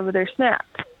taking some of their snaps.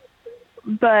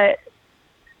 But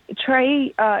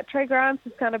Trey Grimes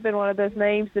has kind of been one of those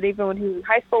names that even when he was in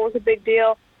high school was a big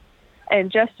deal. And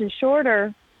Justin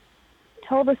Shorter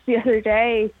told us the other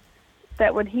day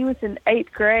that when he was in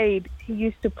 8th grade, he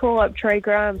used to pull up Trey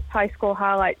Grimes' high school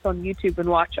highlights on YouTube and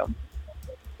watch them.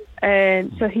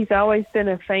 And so he's always been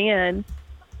a fan.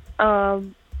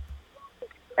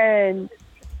 And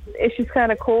it's just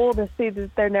kind of cool to see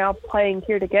that they're now playing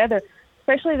here together,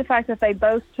 especially the fact that they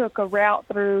both took a route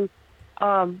through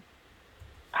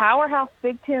powerhouse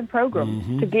Big Ten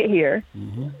programs to get here.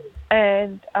 Mm-hmm.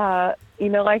 And,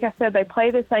 like I said, they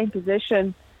play the same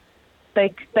position.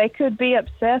 They could be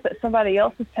upset that somebody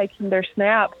else is taking their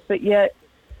snaps, but yet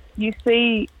you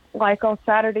see, like on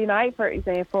Saturday night, for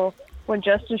example, when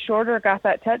Justin Shorter got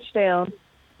that touchdown,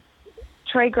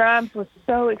 Trey Grimes was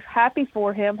so happy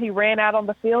for him, he ran out on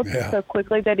the field so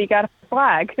quickly that he got a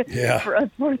flag for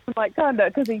unsportsmanlike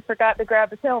conduct because he forgot to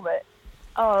grab his helmet.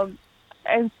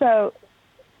 And so,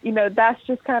 that's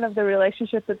just kind of the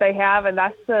relationship that they have, and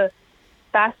that's the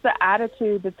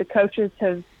attitude that the coaches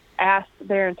have asked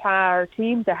their entire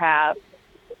team to have,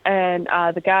 and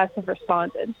the guys have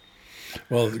responded.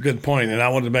 Well, good point. And I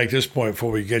wanted to make this point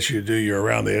before we get you to do your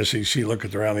Around the SEC, look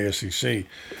at the Around the SEC,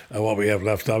 what we have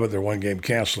left of it. Their one game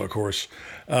canceled, of course.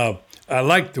 I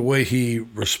liked the way he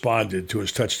responded to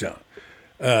his touchdown.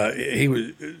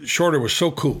 Shorter was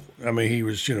so cool. I mean, he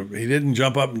was, he didn't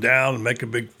jump up and down and make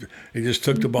he just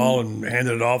took the ball and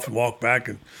handed it off and walked back,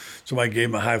 and somebody gave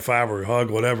him a high five or a hug,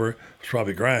 whatever. It was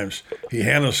probably Grimes. He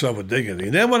handled himself with dignity.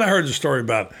 And then when I heard the story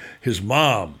about his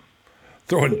mom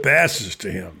throwing passes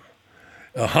to him,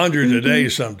 100 a day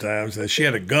sometimes, and she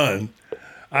had a gun,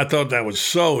 I thought that was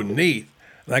so neat.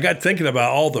 And I got thinking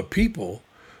about all the people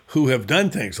who have done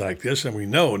things like this, and we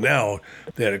know now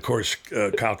that, of course,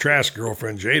 Kyle Trask,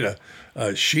 girlfriend Jada,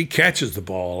 she catches the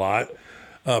ball a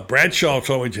lot. Bradshaw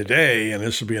told me today, and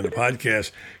this will be in the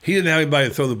podcast, he didn't have anybody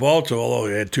to throw the ball to, although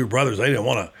he had two brothers.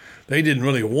 They didn't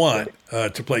really want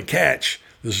to play catch.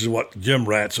 This is what gym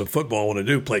rats of football want to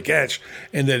do, play catch.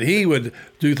 And that he would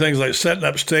do things like setting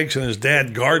up stakes in his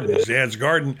dad's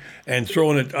garden, and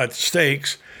throwing it at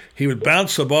stakes. He would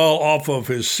bounce the ball off of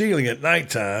his ceiling at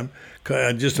nighttime,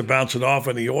 just to bounce it off,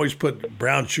 and he always put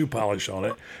brown shoe polish on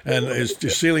it. And his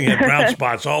ceiling had brown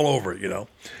spots all over it,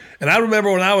 And I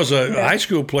remember when I was a high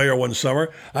school player one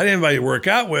summer, I didn't have anybody to work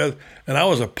out with, and I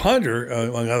was a punter,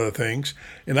 among other things,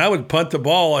 and I would punt the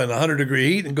ball in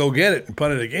 100-degree heat and go get it and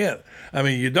punt it again. I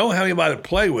mean, you don't have anybody to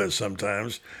play with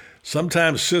sometimes.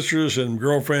 Sometimes sisters and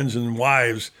girlfriends and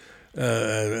wives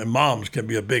and moms can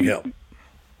be a big help.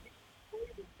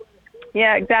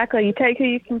 Yeah, exactly. You take who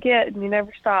you can get, and you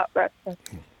never stop.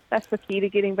 That's the key to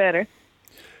getting better.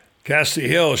 Cassidy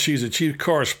Hill, she's the chief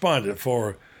correspondent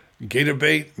for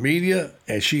Gatorbait Media,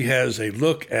 and she has a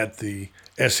look at the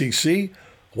SEC.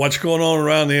 What's going on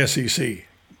around the SEC?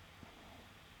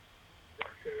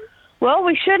 Well,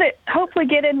 we should hopefully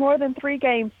get in more than 3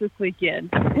 games this weekend.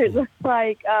 It looks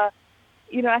like, I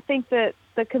think that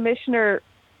the commissioner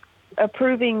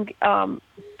approving the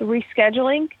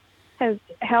rescheduling has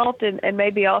helped, and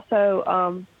maybe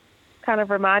also kind of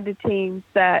reminded teams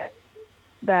that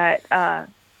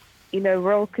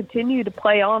we'll continue to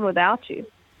play on without you.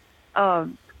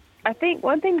 I think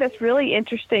one thing that's really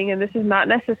interesting, and this is not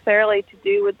necessarily to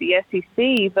do with the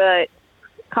SEC, but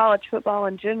college football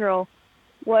in general,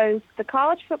 was the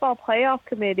College Football Playoff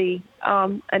Committee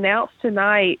announced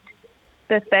tonight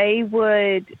that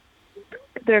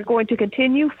they're going to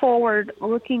continue forward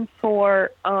looking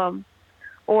for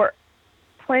or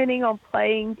planning on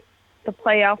playing the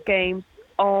playoff games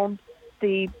on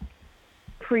the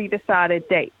pre-decided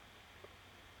date,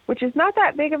 which is not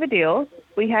that big of a deal.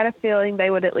 We had a feeling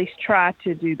they would at least try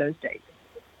to do those dates.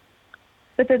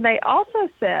 But then they also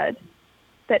said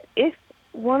that if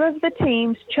one of the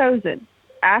teams chosen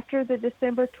after the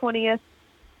December 20th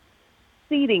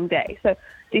seeding day, so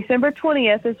December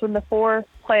 20th is when the 4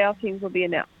 playoff teams will be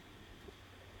announced.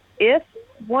 If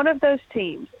one of those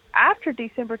teams after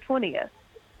December 20th,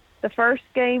 the first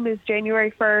game is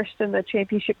January 1st and the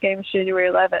championship game is January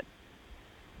 11th,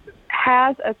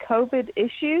 has a COVID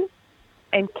issue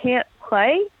and can't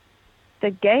play,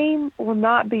 the game will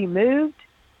not be moved.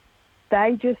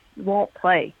 They just won't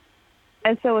play.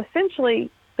 And so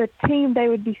essentially the team they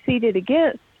would be seeded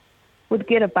against would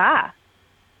get a bye.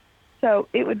 So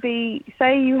it would be,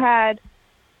 say you had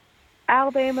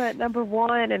Alabama at number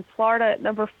 1 and Florida at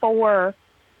number 4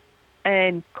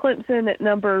 and Clemson at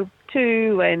number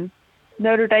 2 and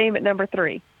Notre Dame at number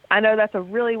 3. I know that's a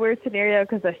really weird scenario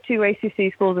because there's 2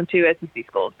 ACC schools and 2 SEC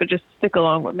schools, but just stick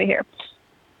along with me here.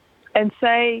 And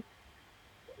say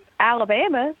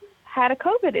Alabama had a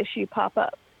COVID issue pop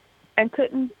up and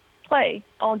couldn't play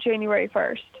on January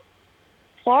 1st.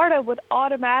 Florida would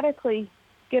automatically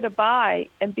get a bye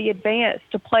and be advanced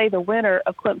to play the winner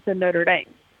of Clemson Notre Dame.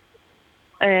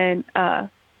 And I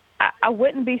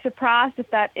wouldn't be surprised if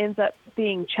that ends up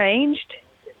being changed,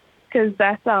 because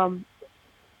that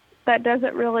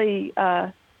doesn't really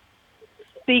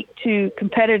speak to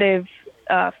competitive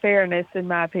fairness, in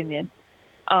my opinion.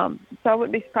 So I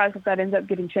wouldn't be surprised if that ends up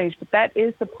getting changed, but that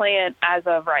is the plan as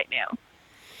of right now.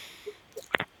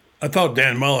 I thought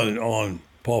Dan Mullen on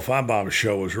Paul Feinbaum's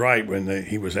show was right when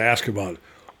he was asked about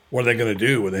what are they going to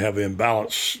do when they have the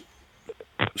imbalanced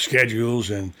schedules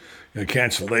and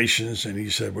cancellations, and he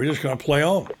said, we're just going to play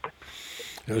on.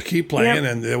 They'll keep playing,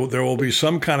 and there will be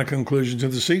some kind of conclusion to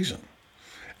the season.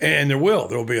 And there will.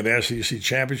 There will be an SEC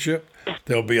championship.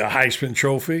 There'll be a Heisman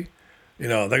Trophy. They're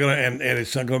going to, and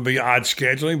it's not going to be odd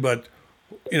scheduling, but,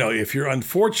 if you're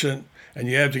unfortunate and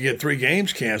you have to get 3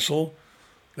 games canceled,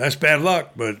 that's bad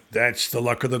luck, but that's the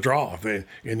luck of the draw. And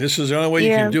this is the only way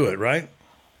you can do it, right?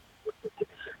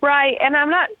 Right, and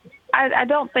I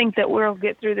don't think that we'll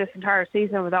get through this entire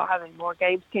season without having more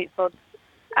games canceled.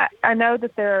 I know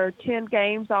that there are 10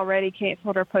 games already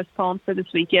canceled or postponed for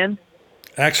this weekend.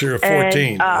 Actually, there are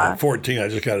 14. 14, I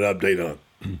just got an update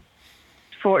on.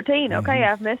 14, okay,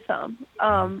 I've missed some.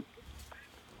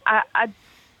 I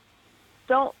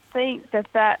don't think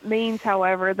that means,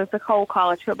 however, that the whole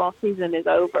college football season is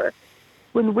over.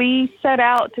 When we set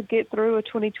out to get through a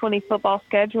 2020 football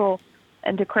schedule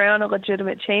and to crown a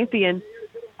legitimate champion,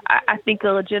 I think a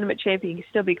legitimate champion can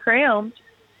still be crowned.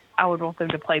 I would want them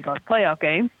to play both playoff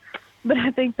games, but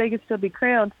I think they could still be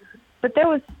crowned. But there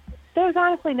was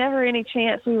honestly never any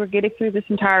chance we were getting through this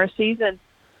entire season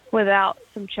without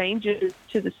some changes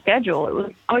to the schedule. It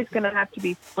was always going to have to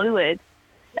be fluid.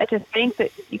 And to think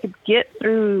that you could get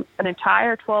through an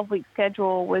entire 12-week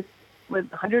schedule with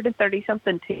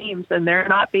 130-something teams and there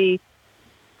not be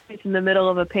in the middle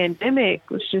of a pandemic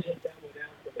was just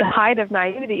the height of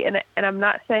naivety. And I'm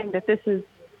not saying that this is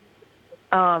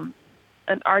an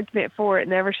argument for it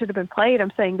never should have been played.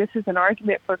 I'm saying this is an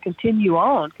argument for continue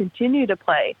to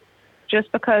play. Just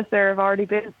because there have already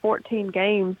been 14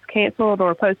 games canceled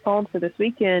or postponed for this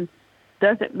weekend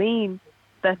doesn't mean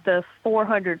that the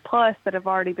 400 plus that have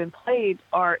already been played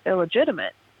are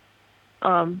illegitimate.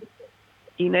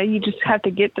 You just have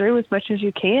to get through as much as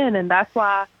you can. And that's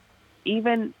why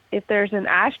even if there's an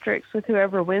asterisk with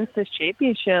whoever wins this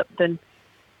championship, then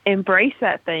embrace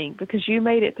that thing because you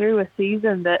made it through a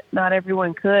season that not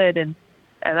everyone could. And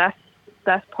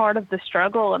that's part of the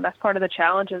struggle and that's part of the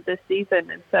challenge of this season.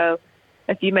 And so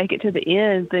if you make it to the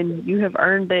end, then you have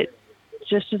earned it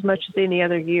just as much as any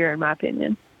other year, in my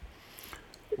opinion.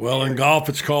 Well, in golf,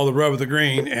 it's called the rub of the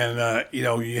green. And,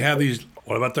 you have these –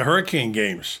 what about the hurricane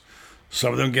games?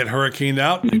 Some of them get hurricaned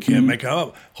out. They can't make it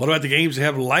up. What about the games that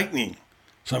have lightning?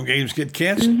 Some games get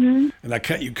canceled. And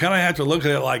you kind of have to look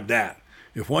at it like that.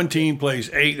 If one team plays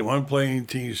 8 and one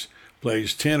team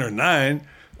plays 10 or 9,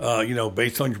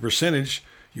 based on your percentage,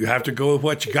 you have to go with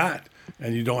what you got.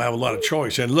 And you don't have a lot of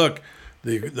choice. And look,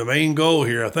 the main goal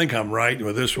here, I think I'm right, and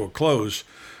with this we'll close,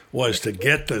 was to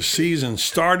get the season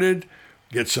started,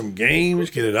 get some games,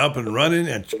 get it up and running,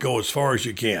 and go as far as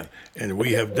you can. And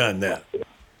we have done that.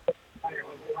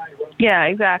 Yeah,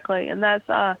 exactly. And that's,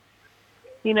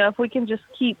 if we can just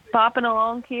keep bopping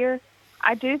along here,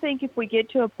 I do think if we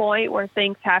get to a point where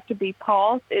things have to be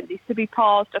paused, it needs to be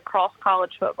paused across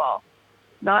college football,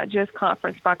 not just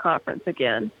conference by conference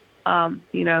again.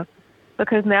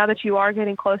 Because now that you are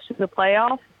getting close to the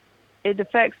playoffs, it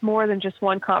affects more than just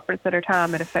one conference at a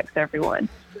time. It affects everyone.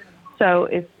 So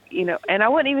if, and I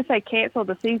wouldn't even say cancel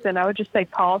the season. I would just say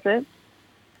pause it.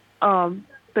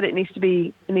 But it needs to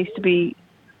be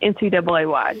NCAA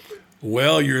wide.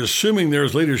 Well, you're assuming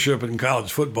there's leadership in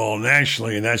college football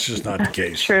nationally, and that's just not the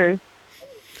case. True.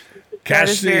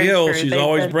 Cassidy Hill, she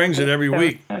always brings it every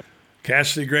week.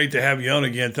 Cassidy, great to have you on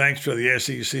again. Thanks for the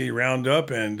SEC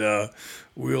roundup, and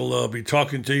we'll be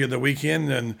talking to you the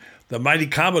weekend. And the mighty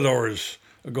Commodores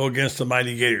go against the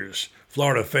mighty Gators.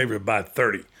 Florida favored by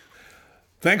 30.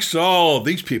 Thanks to all of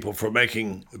these people for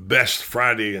making Best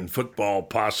Friday in football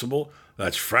possible.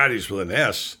 That's Fridays with an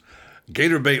S.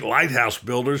 Gator Bait Lighthouse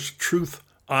Builders, Truth,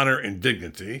 Honor, and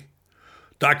Dignity.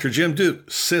 Dr. Jim Duke,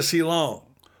 Sissy Long,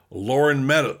 Lauren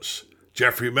Meadows,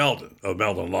 Jeffrey Melton of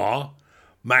Melton Law,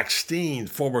 Max Steen,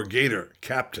 former Gator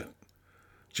captain,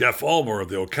 Jeff Ulmer of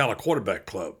the Ocala Quarterback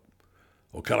Club,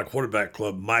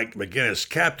 Mike McGinnis,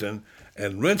 captain,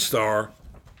 and Rinstar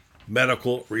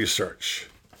Medical Research.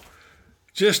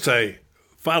 Just a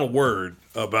final word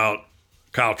about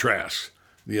Kyle Trask,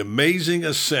 the amazing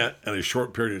ascent in a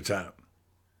short period of time.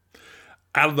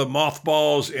 Out of the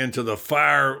mothballs into the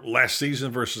fire last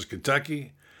season versus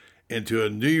Kentucky, into a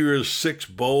New Year's Six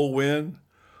bowl win,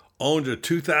 on to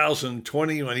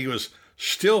 2020 when he was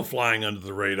still flying under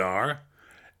the radar,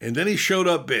 and then he showed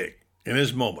up big in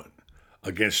his moment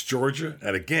against Georgia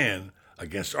and again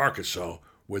against Arkansas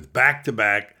with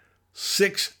back-to-back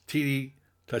 6 TD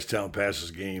touchdown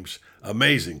passes games.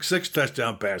 Amazing, 6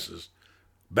 touchdown passes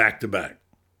back-to-back.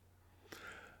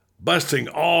 Busting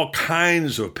all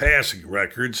kinds of passing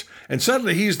records, and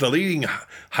suddenly he's the leading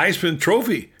Heisman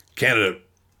Trophy candidate.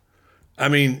 I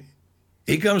mean,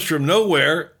 he comes from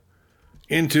nowhere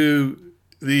into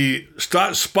the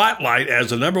spotlight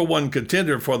as the number one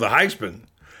contender for the Heisman,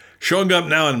 showing up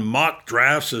now in mock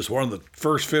drafts as one of the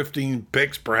first 15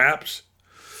 picks, perhaps.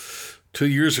 2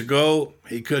 years ago,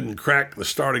 he couldn't crack the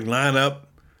starting lineup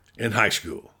in high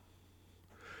school.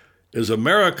 Is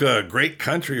America a great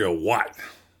country or what?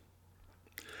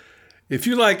 If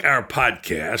you like our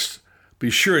podcast, be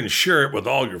sure and share it with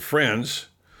all your friends.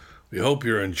 We hope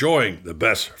you're enjoying the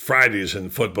best Fridays in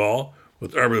football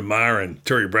with Urban Meyer and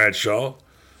Terry Bradshaw.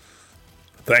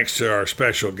 Thanks to our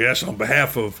special guests on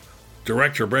behalf of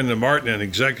Director Brendan Martin and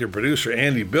Executive Producer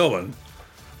Andy Billman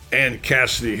and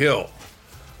Cassidy Hill.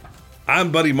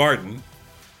 I'm Buddy Martin.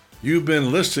 You've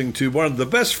been listening to one of the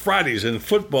best Fridays in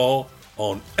football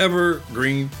on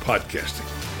Evergreen Podcasting.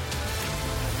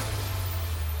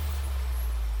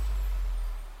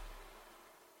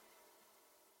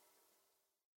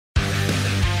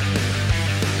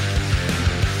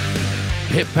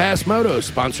 Pit Pass Moto,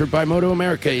 sponsored by Moto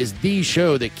America, is the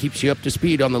show that keeps you up to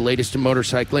speed on the latest in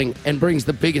motorcycling and brings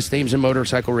the biggest names in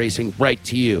motorcycle racing right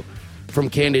to you. From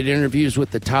candid interviews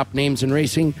with the top names in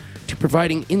racing to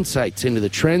providing insights into the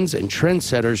trends and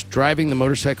trendsetters driving the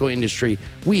motorcycle industry,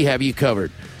 we have you covered.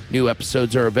 New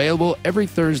episodes are available every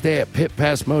Thursday at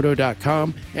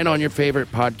pitpassmoto.com and on your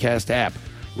favorite podcast app.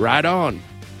 Ride on!